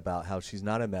today about how she's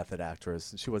not a method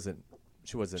actress. She wasn't.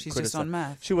 She's just on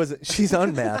meth. She's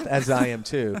on meth, as I am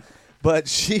too. But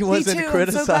she wasn't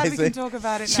criticizing. I'm so glad we can talk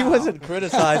about it now. She wasn't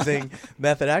criticizing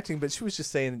method acting, but she was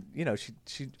just saying, you know, she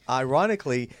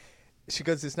ironically, she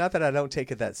goes, it's not that I don't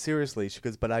take it that seriously. She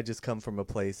goes, but I just come from a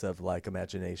place of like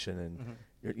imagination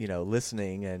and you know,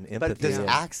 listening and empathy. But there's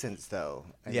accents though.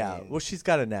 I mean, well, she's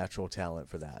got a natural talent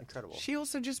for that. Incredible. She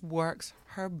also just works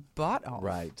her butt off.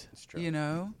 Right. That's true. You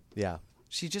know. Yeah.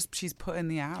 She's put in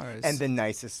the hours. And the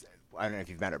nicest. I don't know if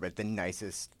you've met her, but the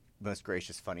nicest, most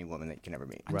gracious, funny woman that you can ever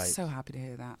meet. I'm so happy to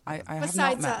hear that. I have Besides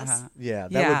not met us. her. Yeah,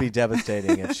 that would be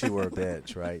devastating if she were a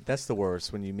bitch, right? That's the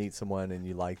worst, when you meet someone and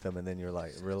you like them and then you're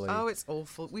like, really? Oh, it's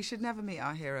awful. We should never meet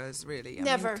our heroes, really.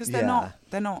 Never. Because they're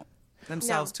not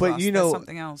themselves to but us. You know, they're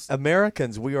something else.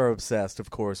 Americans, we are obsessed, of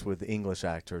course, with English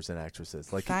actors and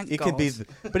actresses. Like Thank it God. could be,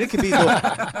 but it could be.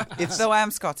 It's though I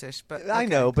am Scottish, but I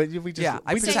know, but we just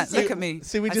I pretend. Look at me.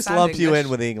 See, we I just sound lump you English.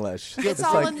 in with English. It's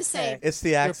all in the same. It's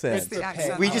the accent. It's the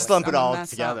accent. We just lump it all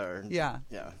together. Yeah.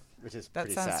 Yeah. Which is that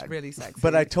pretty sounds sad. really sexy.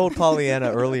 But I told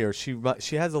Pollyanna earlier she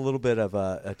has a little bit of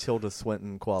a Tilda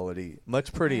Swinton quality.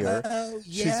 Much prettier.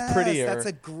 She's prettier. That's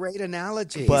a great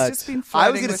analogy. But just been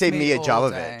I was going to say Mia Mia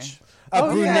Jovovich. A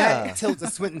brunette Tilda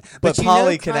Swinton. But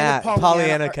Polly can act.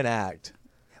 Pollyanna can act.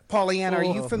 Pollyanna, are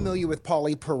you familiar with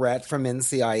Polly Perrette from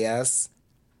NCIS?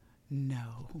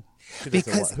 No.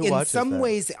 Because in some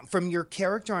ways, from your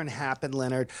character on Hap and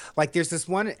Leonard, like there's this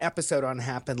one episode on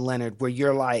Hap and Leonard where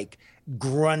you're like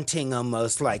grunting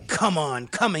almost like, come on,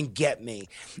 come and get me.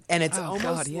 And it's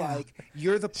like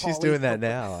you're the Polly. She's doing that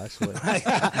now, actually.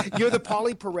 You're the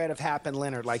Polly Perrette of Hap and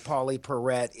Leonard. Like Polly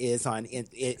Perrette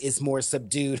is more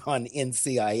subdued on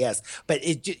NCIS. But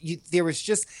there was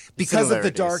just, because of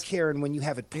the dark hair and when you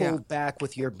have it pulled back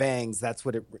with your bangs, that's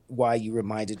why you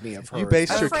reminded me of her. You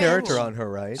based your character on her,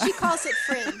 right? She calls it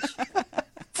fringe.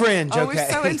 Fringe, okay. We're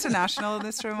so international in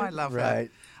this room. I love right.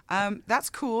 her. That's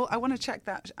cool. I want to check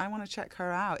that. I want to check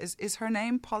her out. Is her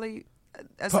name Polly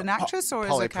as an actress or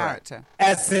as a character?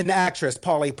 As an actress,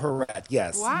 Polly Perrette,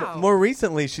 yes. Wow. More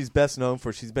recently, she's best known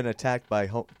for she's been attacked by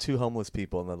two homeless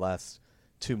people in the last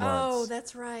 2 months. Oh,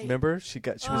 that's right. Remember? She's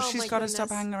got to stop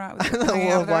hanging out with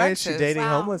well, why is she dating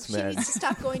homeless men? She needs to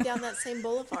stop going down that same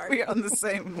boulevard. We're on the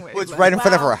same way. Well, it's right in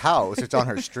front of her house. It's on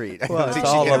her street. Well, it's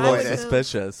all a little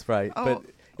suspicious, right? Oh. But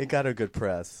it got her good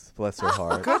press. Bless her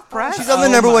heart. Good press. She's on the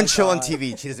number one show on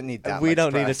TV. She doesn't need that. We much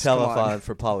don't press. need a telethon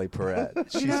for Polly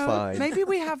Perrette. She's fine. Maybe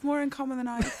we have more in common than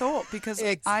I thought, because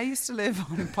I used to live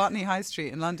on Putney High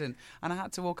Street in London, and I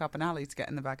had to walk up an alley to get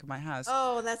in the back of my house.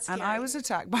 Oh, that's scary. And I was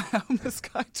attacked by a homeless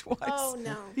guy twice. Oh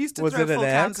no! He used to throw full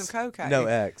cans of cocaine. No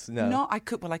X. No. No, I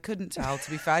couldn't tell. To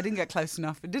be fair, I didn't get close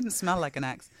enough. It didn't smell like an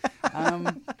X.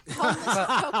 Homeless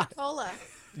Coca-Cola.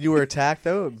 You were attacked,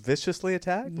 though? Viciously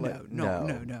attacked?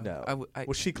 No.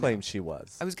 Well, she claims she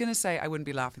was. I was going to say I wouldn't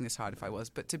be laughing this hard if I was,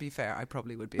 but to be fair, I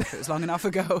probably would be if it was long enough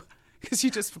ago. Because you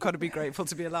just got to be grateful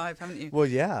to be alive, haven't you? Well,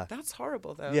 yeah. That's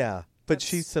horrible, though. Yeah. But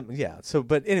So,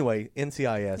 but anyway,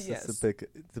 NCIS is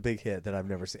the big hit that I've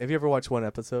never seen. Have you ever watched one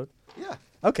episode? Yeah.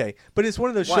 Okay. But it's one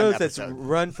of those shows that's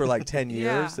run for like 10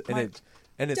 years, and it's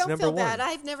Don't number feel one. Bad.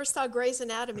 I've never saw Grey's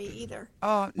Anatomy either.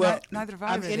 Oh, well, neither have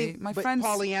I really. My friends,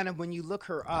 Pollyanna, when you look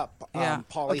her up,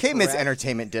 Polly okay, Perrette, Miss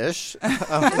Entertainment Dish.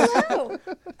 Hello.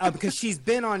 Because she's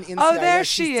been on NCIS. Oh, there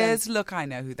she is. Look, I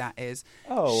know who that is.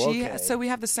 Oh, okay. So we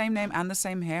have the same name and the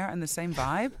same hair and the same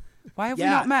vibe. Why have we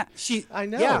not met? I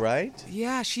know, right?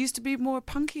 Yeah, she used to be more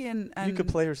punky and you could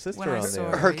play her sister on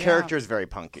there. Her character is very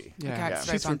punky.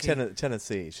 She's from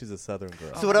Tennessee. She's a Southern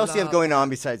girl. So what else do you have going on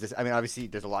besides this? I mean, obviously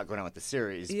there's a lot going on with the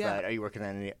series, but are you working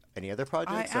on any other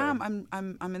projects? I am.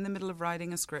 I'm in the middle of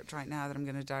writing a script right now that I'm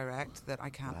going to direct that I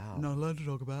can't not allowed to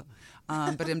talk about.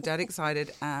 But I'm dead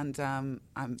excited, and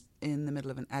I'm in the middle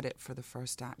of an edit for the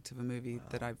first act of a movie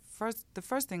that the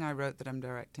first thing I wrote that I'm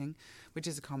directing, which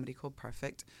is a comedy called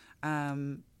Perfect.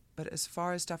 But as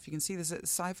far as stuff you can see, there's a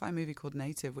sci-fi movie called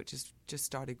Native, which has just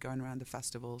started going around the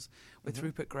festivals with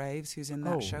Rupert Graves, who's in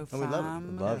that show. We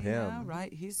love him. Yeah,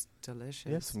 right. He's delicious.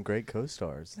 You have some great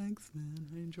co-stars. Thanks, man.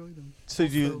 I enjoy them. So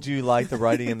do you like the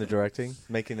writing and the directing,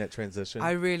 making that transition?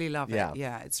 I really love it.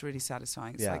 Yeah, it's really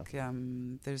satisfying. It's like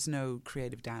there's no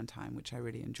creative downtime, which I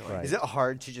really enjoy. Right. Is it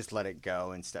hard to just let it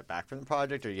go and step back from the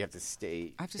project, or you have to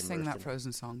stay? I have to sing that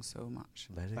Frozen song so much.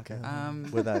 Let it go.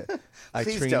 With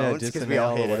please don't, because we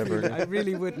all hate it. I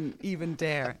really wouldn't even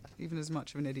dare, even as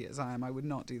much of an idiot as I am. I would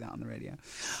not do that on the radio.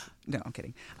 No, I'm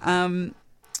kidding.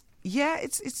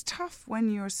 It's tough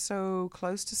when you're so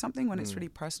close to something, when it's really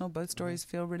personal. Both stories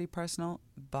feel really personal,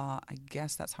 but I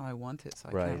guess that's how I want it, so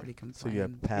I can't really complain. So you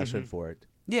have passion for it.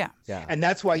 Yeah. And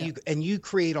that's why you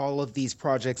create all of these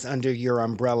projects under your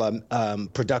umbrella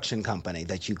production company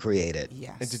that you created.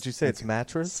 Yes. And did you say it's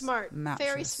mattress? Smart.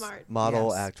 Very smart.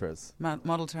 Model actress.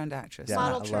 Model turned actress. Yeah,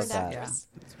 model turned actress.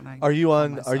 Yeah. Are you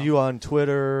on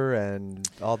Twitter and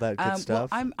all that good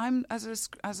stuff? Well, I'm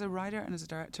as a writer and as a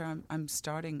director, I'm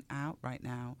starting out right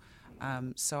now.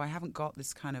 So I haven't got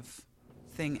this kind of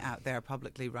thing out there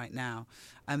publicly right now.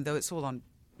 Though it's all on,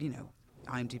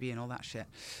 IMDb and all that shit.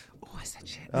 Oh, I said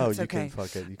shit. Oh, it's you okay. can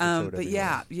fuck it. You can but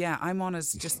I'm on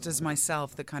as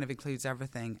myself, that kind of includes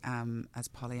everything. As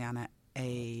Pollyanna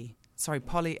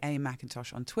Polly A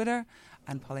McIntosh on Twitter,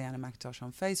 and Pollyanna McIntosh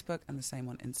on Facebook, and the same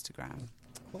on Instagram.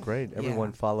 Great.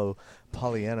 Everyone follow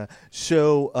Pollyanna.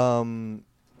 So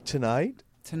tonight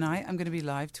I'm going to be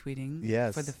live tweeting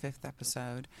for the 5th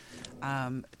episode.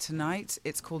 Tonight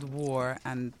it's called War,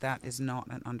 and that is not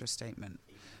an understatement.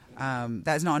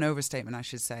 That is not an overstatement, I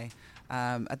should say.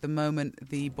 At the moment,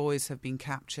 the boys have been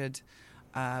captured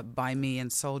by me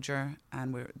and Soldier,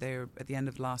 and they're at the end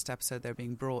of the last episode. They're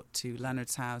being brought to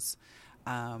Leonard's house,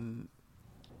 and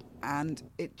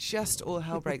it just all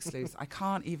hell breaks loose. I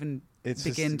can't even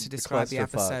begin to describe the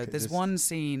episode. There's one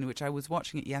scene which I was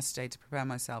watching it yesterday to prepare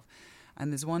myself,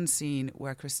 and there's one scene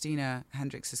where Christina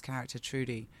Hendricks' character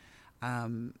Trudy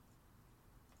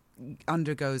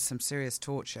undergoes some serious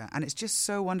torture, and it's just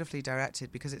so wonderfully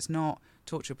directed, because it's not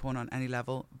torture porn on any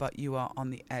level, but you are on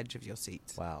the edge of your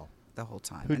seat. Wow. The whole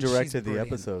time. Who directed the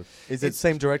episode? Is it the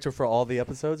same director for all the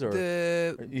episodes, or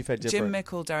you've had different? Jim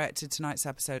Mickle directed tonight's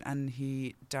episode, and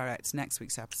he directs next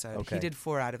week's episode. Okay. He did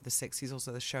 4 out of the 6. He's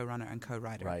also the showrunner and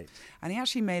co-writer. Right. And he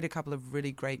actually made a couple of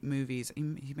really great movies.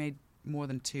 He made more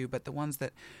than 2, but the ones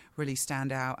that really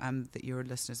stand out that your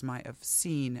listeners might have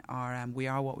seen are We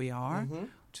Are What We Are,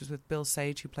 which is with Bill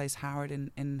Sage, who plays Howard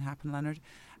in Hap and Leonard,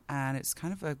 and it's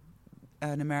kind of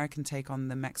an American take on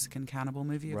the Mexican cannibal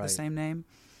movie of the same name.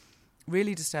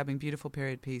 Really disturbing, beautiful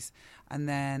period piece. And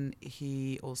then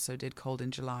he also did Cold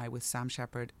in July with Sam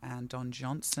Shepard and Don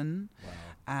Johnson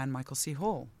and Michael C.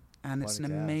 Hall. And it's an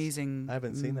amazing... I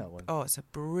haven't seen that one. Oh, it's a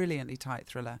brilliantly tight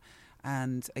thriller.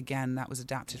 And again, that was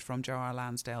adapted from Joe R.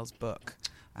 Lansdale's book,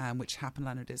 which Hap and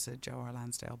Leonard is a Joe R.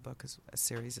 Lansdale book, as a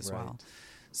series as well.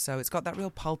 So it's got that real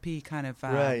pulpy kind of...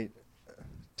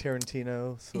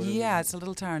 Tarantino sort of. Yeah, it's a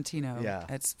little Tarantino. Yeah.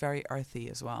 It's very earthy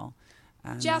as well.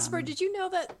 And, Jasper, did you know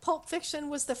that Pulp Fiction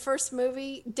was the first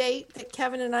movie date that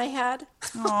Kevin and I had?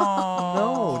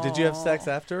 No. Did you have sex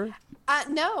after?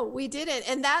 No, we didn't.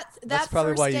 And that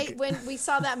probably first date, when we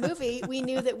saw that movie, we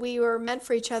knew that we were meant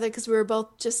for each other, because we were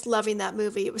both just loving that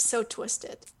movie. It was so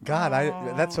twisted. God,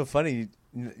 that's so funny.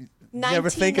 You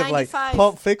never think of like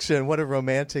Pulp Fiction. What a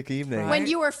romantic evening. Right. When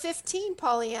you were 15,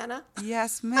 Pollyanna.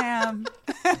 Yes, ma'am.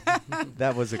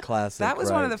 That was a classic. That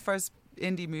was one of the first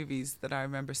indie movies that I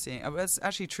remember seeing. It was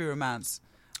actually True Romance.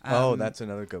 That's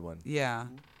another good one. Yeah.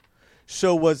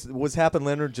 So was Hap and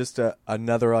Leonard just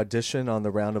another audition on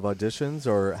the round of auditions,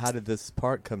 or how did this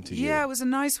part come to you? Yeah, it was a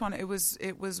nice one. It was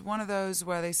one of those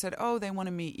where they said, "Oh, they want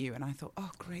to meet you," and I thought, "Oh,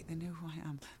 great, they know who I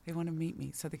am. They want to meet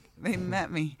me." So they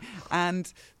met me,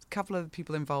 and a couple of the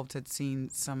people involved had seen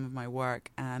some of my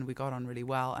work, and we got on really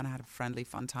well, and I had a friendly,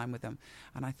 fun time with them.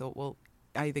 And I thought, well,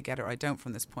 I either get it or I don't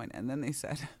from this point. And then they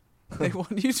said, they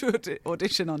want you to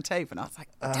audition on tape, and I was like,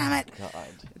 damn it!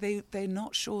 God. They're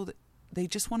not sure that. They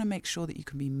just want to make sure that you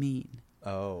can be mean.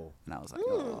 Oh. And I was like,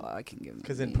 oh, I can give them.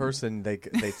 Because in person,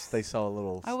 they saw a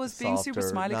little. I was being super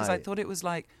smiley because I thought it was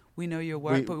like, we know your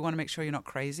work, but we want to make sure you're not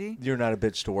crazy. You're not a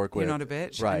bitch to work with. You're not a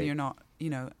bitch, right? And you're not,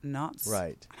 nuts,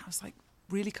 right? And I was like,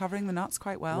 really covering the nuts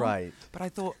quite well, right? But I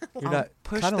thought you're not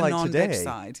push the like non-bitch today.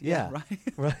 side,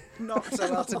 right. Not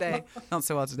so well today. Not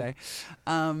so well today.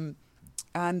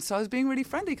 And so I was being really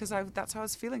friendly because that's how I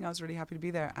was feeling. I was really happy to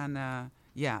be there, and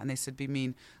and they said be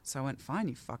mean. So I went, fine,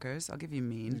 you fuckers, I'll give you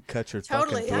mean. You cut your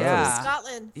totally. fucking throat. Yeah,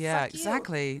 Scotland. Yeah, Fuck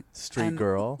exactly. You. Street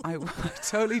girl. I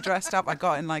totally dressed up. I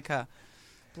got in like a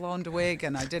blonde wig,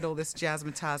 and I did all this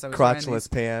jazzmatazz. I was crotchless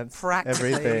pants,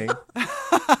 everything.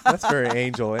 That's very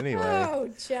angel, anyway. Oh,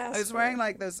 Jasper. I was wearing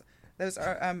like those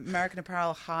American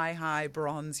Apparel high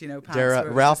bronze, pants.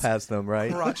 Ralph has them,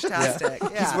 right? Crotch-tastic.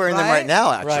 Yeah. He's wearing them right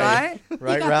now, actually. Right?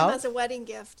 Right, he got Ralph? them as a wedding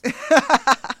gift.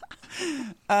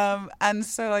 And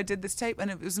so I did this tape,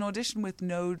 and it was an audition with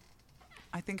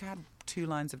I think I had 2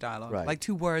 lines of dialogue, like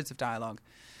 2 words of dialogue.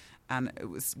 And it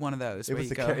was one of those where you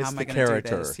go, how am I going to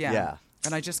do this? Yeah.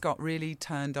 And I just got really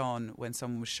turned on when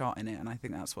someone was shot in it, and I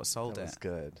think that's what sold it. That was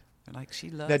good. Like, she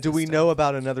loves Now, do we stuff. know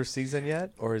about another season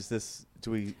yet? Or is this,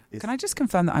 Can I just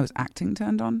confirm that I was acting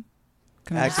turned on?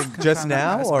 Acting just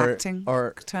now, or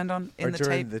turned on in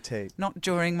during the tape? Not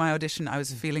during my audition. I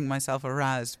was feeling myself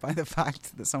aroused by the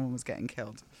fact that someone was getting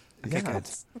killed. Okay, yeah, good.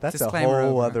 That's Disclaimer a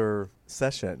whole over. other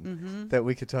session that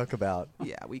we could talk about.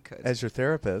 Yeah, we could. As your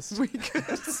therapist. We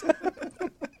could.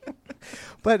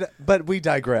 But we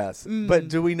digress. But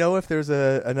do we know if there's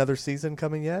another season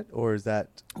coming yet, or is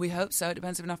that? We hope so. It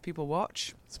depends if enough people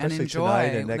watch Especially and enjoy. tonight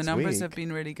and next the numbers week. have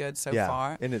been really good so Yeah,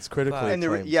 far, and it's critically And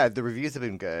acclaimed. the reviews have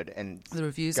been good, and the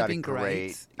reviews got have been a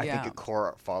great. I Yeah. think a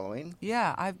core following.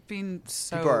 Yeah, I've been People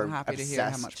so are happy to hear how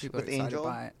much obsessed people are with excited Angel.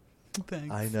 by it.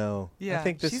 Thanks. I know. Yeah, I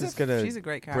think this she's is going to she's a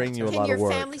great bring you a character. lot Can of your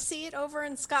work. family see it over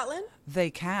in Scotland? They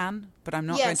can, but I'm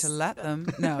not going Yes. to let them.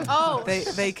 No. Oh.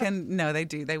 They can. No, they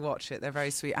do. They watch it. They're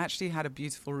very sweet. I actually had a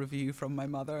beautiful review from my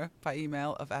mother by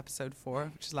email of episode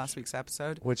 4, which is last week's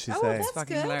episode. What'd she Oh, say? that's It's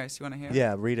fucking good. hilarious. You want to hear it?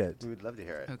 Yeah, read it. We would love to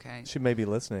hear it. Okay. She may be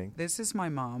listening. This is my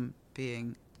mom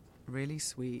being really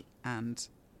sweet and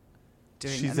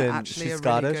doing She's actually she's a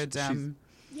Scottish? really good.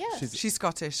 Yeah. She's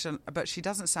Scottish, but she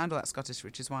doesn't sound all that Scottish,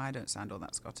 which is why I don't sound all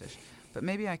that Scottish. But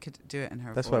maybe I could do it in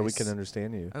her That's voice. why we can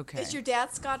understand you. Okay. Is your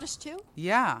dad Scottish too?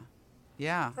 Yeah.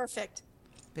 Perfect.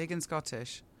 Big and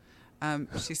Scottish.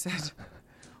 She said,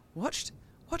 watch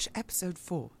episode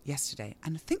 4 yesterday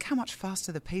and think how much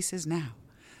faster the pace is now.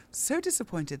 So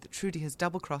disappointed that Trudy has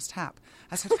double-crossed Hap,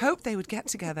 as I'd hoped they would get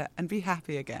together and be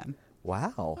happy again.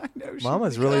 Wow. I know,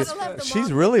 Mama's really really, Gotta let the she's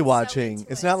mom really sell watching.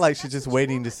 into It's it. not like she's That's just what you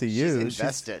waiting want. to see you. She's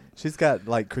invested. She's got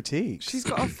like critiques. She's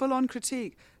got a full-on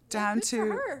critique down Good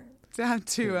for her.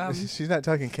 She's not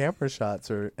talking camera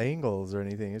shots or angles or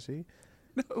anything, is she?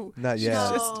 No. Not She's yet.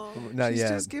 No. Not She's yet.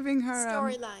 just giving her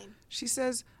Storyline. she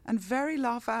says, and very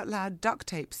laugh out loud duct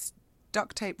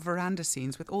tape veranda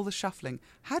scenes with all the shuffling.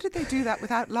 How did they do that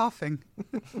without laughing?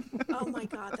 Oh my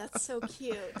God, that's so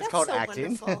cute. That's called so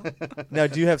acting. wonderful. Now,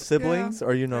 do you have siblings, or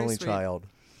are you an very only sweet. child?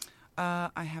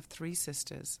 I have 3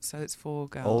 sisters, so it's 4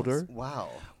 girls. Older? Wow.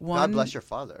 One- God bless your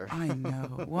father. I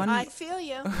know. One. I feel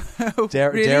you.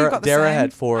 Really? You got the Dara same?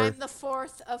 had 4. I'm the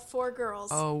 4th of 4 girls.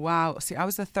 Oh wow! See, I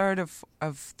was the 3rd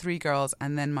of 3 girls,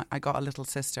 and then I got a little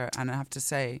sister, and I have to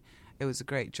say, it was a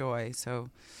great joy. So,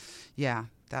 yeah,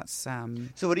 that's.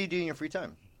 So what do you do in your free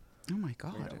time? Oh my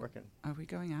God! You're not working. Are we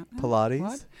going out now? Pilates?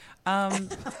 What?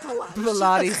 Pilates.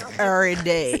 Pilates every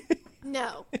day.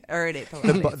 No. Every day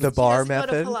Pilates. The bar She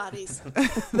doesn't method? Go to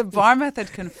Pilates. The bar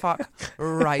method can fuck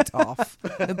right off.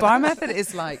 The bar method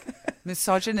is like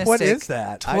misogynistic. What is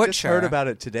that? Torture. I just heard about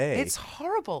it today. It's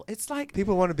horrible. It's like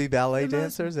People want to be ballet the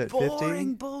most dancers at boring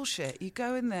 50? bullshit. You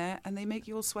go in there and they make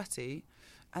you all sweaty,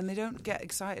 and they don't get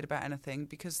excited about anything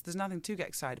because there's nothing to get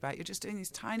excited about. You're just doing these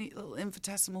tiny little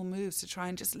infinitesimal moves to try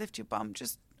and just lift your bum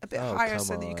just a bit Oh, higher come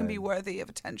so that you can be on. worthy of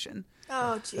attention.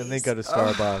 Oh, jeez. And then go to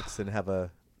Starbucks and have a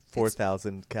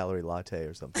 4,000 calorie latte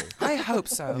or something. I hope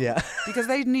so. Yeah. Because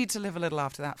they need to live a little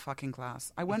after that fucking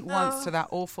class. I went once to that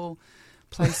awful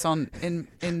place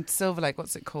in Silver Lake.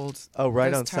 What's it called? Oh,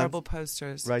 right Those on terrible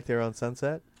posters. Right there on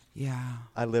Sunset? Yeah.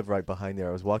 I live right behind there.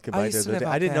 I was walking I by used there to the other live day.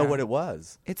 up I didn't know there. what it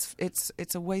was.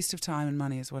 It's a waste of time and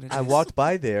money is what it is. I walked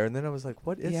by there, and then I was like,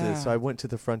 what is Yeah. this? So I went to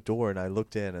the front door, and I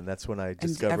looked in, and that's when I and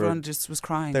discovered everyone just was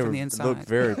crying they from were, the inside. looked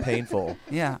very painful.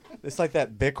 Yeah. It's like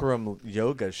that Bikram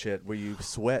yoga shit where you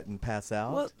sweat and pass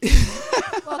out. Well,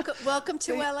 Welcome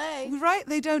to LA. right?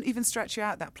 They don't even stretch you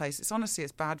out that place. It's honestly,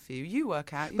 it's bad for you. You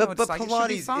work out. You know what But it's like. It should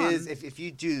be Pilates fun. is if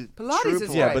you do Pilates true is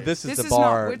Pilates. yeah, right. but this is This the is not-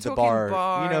 bar. we're The talking bar.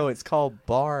 bar. You know, it's called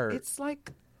bar. It's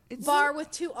like Bar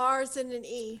with 2 R's and an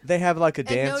E. They have like a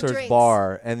dancer's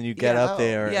bar, and you get up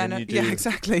there and you do. Yeah,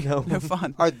 exactly. No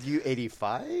fun. Are you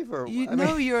 85 or?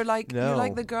 You're like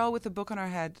the girl with the book on her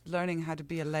head, learning how to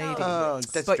be a lady. Oh,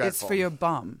 that's but dreadful. it's for your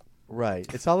bum. Right.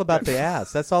 It's all about the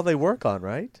ass. That's all they work on,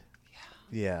 right?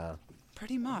 Yeah.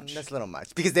 Pretty much. That's a little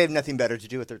much because they have nothing better to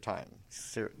do with their time.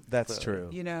 That's true.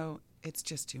 It's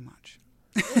just too much.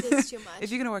 It is too much. If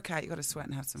you're going to work out, you got to sweat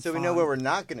and have some fun. So we know where we're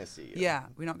not going to see you. Yeah,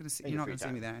 we're not going to see. You're not going to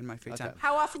see me there in my free time.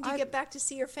 How often do you get back to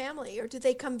see your family, or do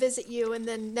they come visit you and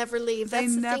then never leave?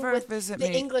 That's the never thing with visit the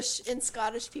me. English and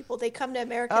Scottish people. They come to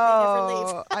America, and they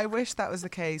never leave. I wish that was the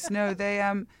case. No,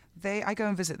 I go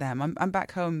and visit them. I'm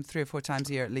back home 3 or 4 times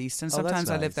a year at least, and sometimes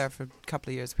I live there for a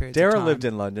couple of years. Dara lived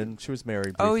in London. She was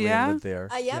married briefly and lived there.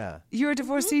 Yep. Yeah. You're a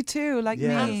divorcee too, like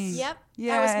me. Yep. Yay.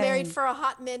 I was married for a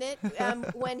hot minute.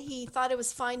 When he thought it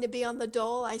was fine to be on the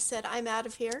dole, I said, I'm out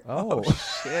of here. Oh,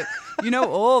 shit. You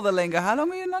know all the lingo. How long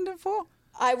were you in London for?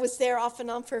 I was there off and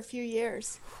on for a few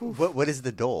years. What is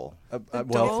the dole?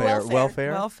 Welfare.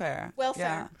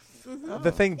 Yeah. Mm-hmm.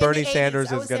 The thing Bernie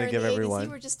Sanders is going to give everyone. You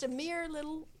were just a mere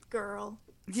little girl.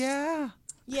 Yeah.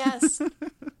 Yes.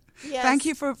 Yes. Thank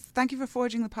you for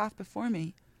forging the path before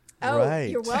me. Oh, right.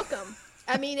 You're welcome.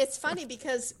 I mean, it's funny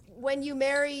because when you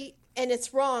marry and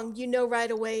it's wrong, you know right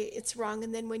away it's wrong,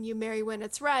 and then when you marry when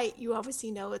it's right, you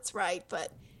obviously know it's right.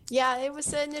 But yeah, it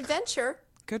was an adventure.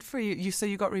 Good for you. So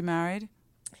you got remarried?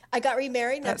 I got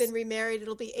remarried, and I've been remarried.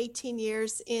 It'll be 18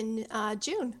 years in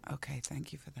June. Okay,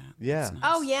 thank you for that. Yeah. Nice.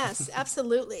 Oh, yes,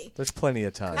 absolutely. There's plenty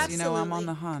of time. Absolutely. I'm on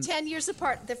the hunt. 10 years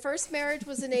apart. The first marriage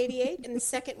was in 88, and the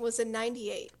second was in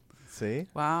 98. See?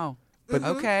 Wow. But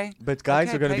okay. But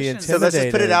guys are going to be intimidated. So let's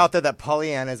just put it out there that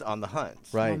Pollyanna's on the hunt.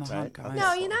 Right.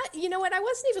 No, you know what? I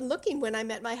wasn't even looking when I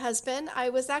met my husband. I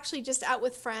was actually just out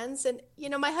with friends. And,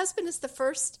 my husband is the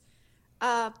first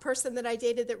person that I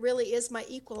dated that really is my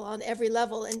equal on every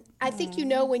level. And I think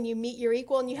when you meet your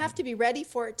equal, and you have to be ready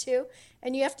for it too.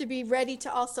 And you have to be ready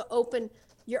to also open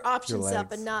your options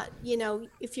up and not,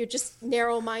 if you're just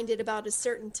narrow-minded about a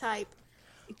certain type.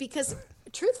 Because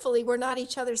truthfully, we're not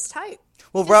each other's type.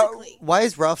 Well, why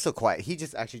is Ralph so quiet? He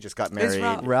just got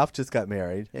married. Ralph just got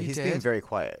married. Yeah, he's being very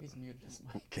quiet. He's muted his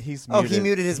mic. He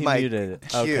muted his mic. Muted it.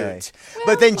 Cute. Okay. Well,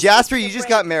 but then Jasper, you just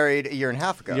got married a year and a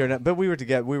half ago. But we were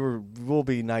together. We'll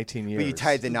be 19 years. But you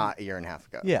tied the knot a year and a half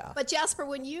ago. Yeah. But Jasper,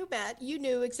 when you met, you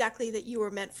knew exactly that you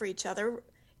were meant for each other.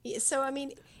 So, I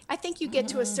mean, I think you get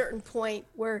to a certain point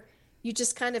where you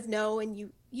just kind of know, and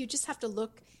you just have to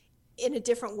look in a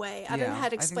different way. I don't know how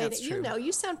to explain it.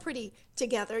 You sound pretty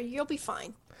together. You'll be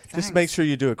fine. Just make sure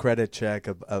you do a credit check,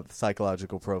 of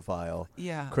psychological profile,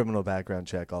 criminal background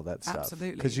check, all that stuff.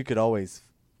 Absolutely. Because you could always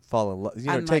fall in love.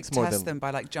 It takes more test them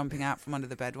by jumping out from under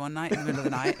the bed one night in the middle of the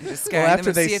night and just scaring them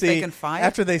and see if they can fight.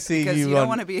 After they see you on don't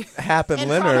want to be Hap and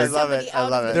Leonard. I love it.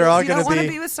 They're all you going don't to want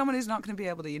to be with someone who's not going to be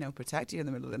able to protect you in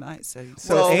the middle of the night. So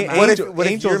what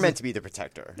if you're meant to be the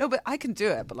protector? No, but I can do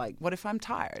it. But what if I'm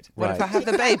tired? What if I have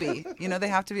the baby? They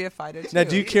have to be a fighter too. Now,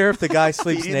 do you care if the guy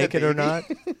sleeps naked or not?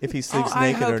 If he sleeps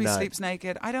naked or not? I hope he sleeps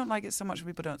naked. I don't like it so much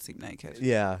when people don't sleep naked.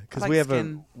 Yeah, because we have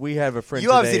a friend.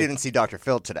 You obviously didn't see Dr.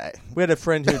 Phil today. We had a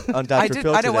friend who on Dr. Phil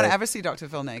today. I don't want to ever see Dr.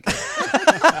 Phil naked.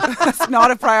 That's not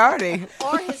a priority.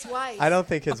 Or his wife. I don't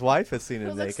think his wife has seen him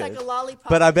naked. Looks like a lollipop.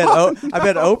 But I bet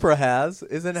Oprah has.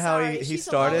 Isn't how he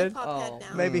started?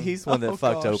 Maybe he's one that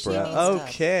fucked Oprah.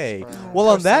 Okay. Well,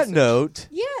 on that note,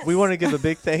 we want to give a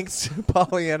big thanks to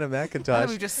Pollyanna McIntosh.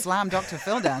 We just slammed Dr.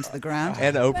 Phil down to the ground.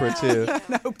 And Oprah too.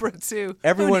 And Oprah too.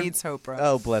 Everyone Who needs Oprah?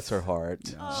 Oh, bless her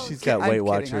heart. She's got Weight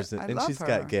Watchers and she's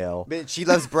got Gail. But she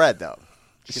loves bread though.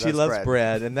 She loves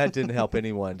bread, and that didn't help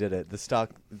anyone, did it? The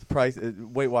price,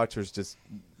 Weight Watchers just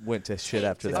went to shit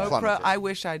after that. Oprah, I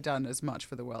wish I'd done as much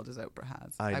for the world as Oprah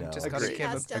has. I know. I've just got to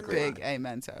give a big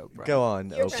amen to Oprah. Go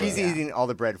on, Oprah. She's eating all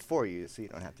the bread for you, so you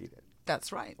don't have to eat it.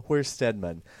 That's right. Where's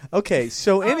Stedman? Okay,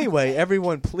 so anyway,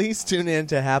 everyone, please tune in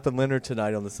to Hap and Leonard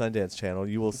tonight on the Sundance Channel.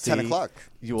 You will see 10 o'clock.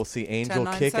 You will see Angel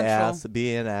kick ass,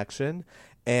 be in action,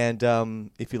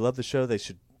 and if you love the show, they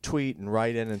should tweet and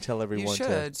write in and tell everyone.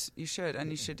 You should,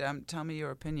 and you should tell me your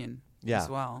opinion as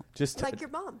well. Just like your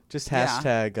mom. Just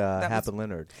hashtag Hap and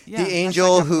Leonard. Yeah, the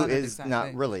angel who is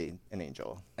not really an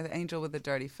angel. The angel with a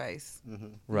dirty face. Mm-hmm.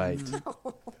 Right.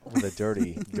 With a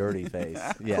dirty face.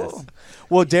 Yes. Cool.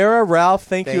 Well, Dara, Ralph,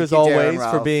 thank you as always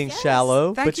for being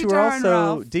shallow. Thank you, you were Dara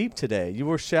also deep today. You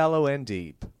were shallow and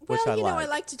deep, which I like. I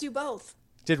like to do both.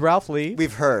 Did Ralph leave?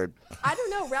 We've heard. I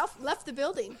don't know. Ralph left the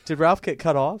building. Did Ralph get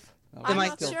cut off? I'm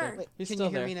not sure. Can you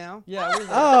hear me now? Yeah.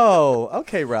 Oh,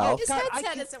 okay, Ralph. His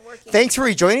headset isn't working. Thanks for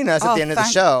rejoining us at the end of the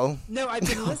show. No, I've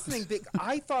been listening.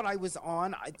 I thought I was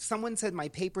on. Someone said my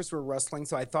papers were rustling,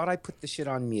 so I thought I put the shit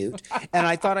on mute, and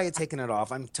I thought I had taken it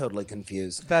off. I'm totally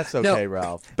confused. That's okay,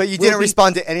 Ralph. But you didn't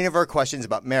respond to any of our questions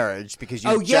about marriage because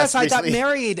you yes, I got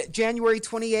married January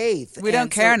 28th. We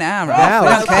don't care now, Ralph. We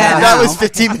don't care now. That was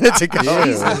 15 minutes ago.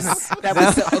 That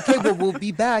was okay. Well, we'll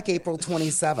be back April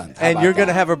 27th. And you're going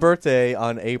to have a birthday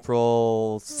on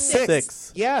April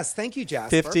 6th. Yes, thank you, Jasper.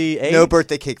 58. No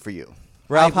birthday cake for you.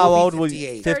 Ralph, how old were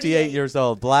you? 58 years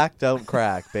old. Black don't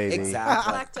crack, baby.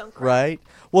 Exactly. Black don't crack. Right?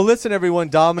 Well, listen, everyone.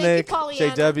 Dominic, Thank you,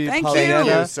 JW, Thank Pollyanna.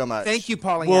 Thank you so much. Thank you,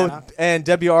 Pollyanna. And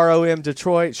WROM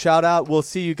Detroit, shout out. We'll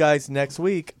see you guys next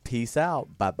week. Peace out.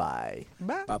 Bye-bye.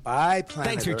 Bye-bye, Planet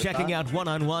Thanks for Earth. checking out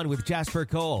One-on-One with Jasper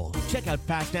Cole. Check out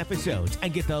past episodes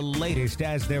and get the latest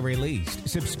as they're released.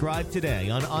 Subscribe today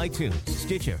on iTunes,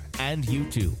 Stitcher, and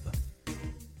YouTube.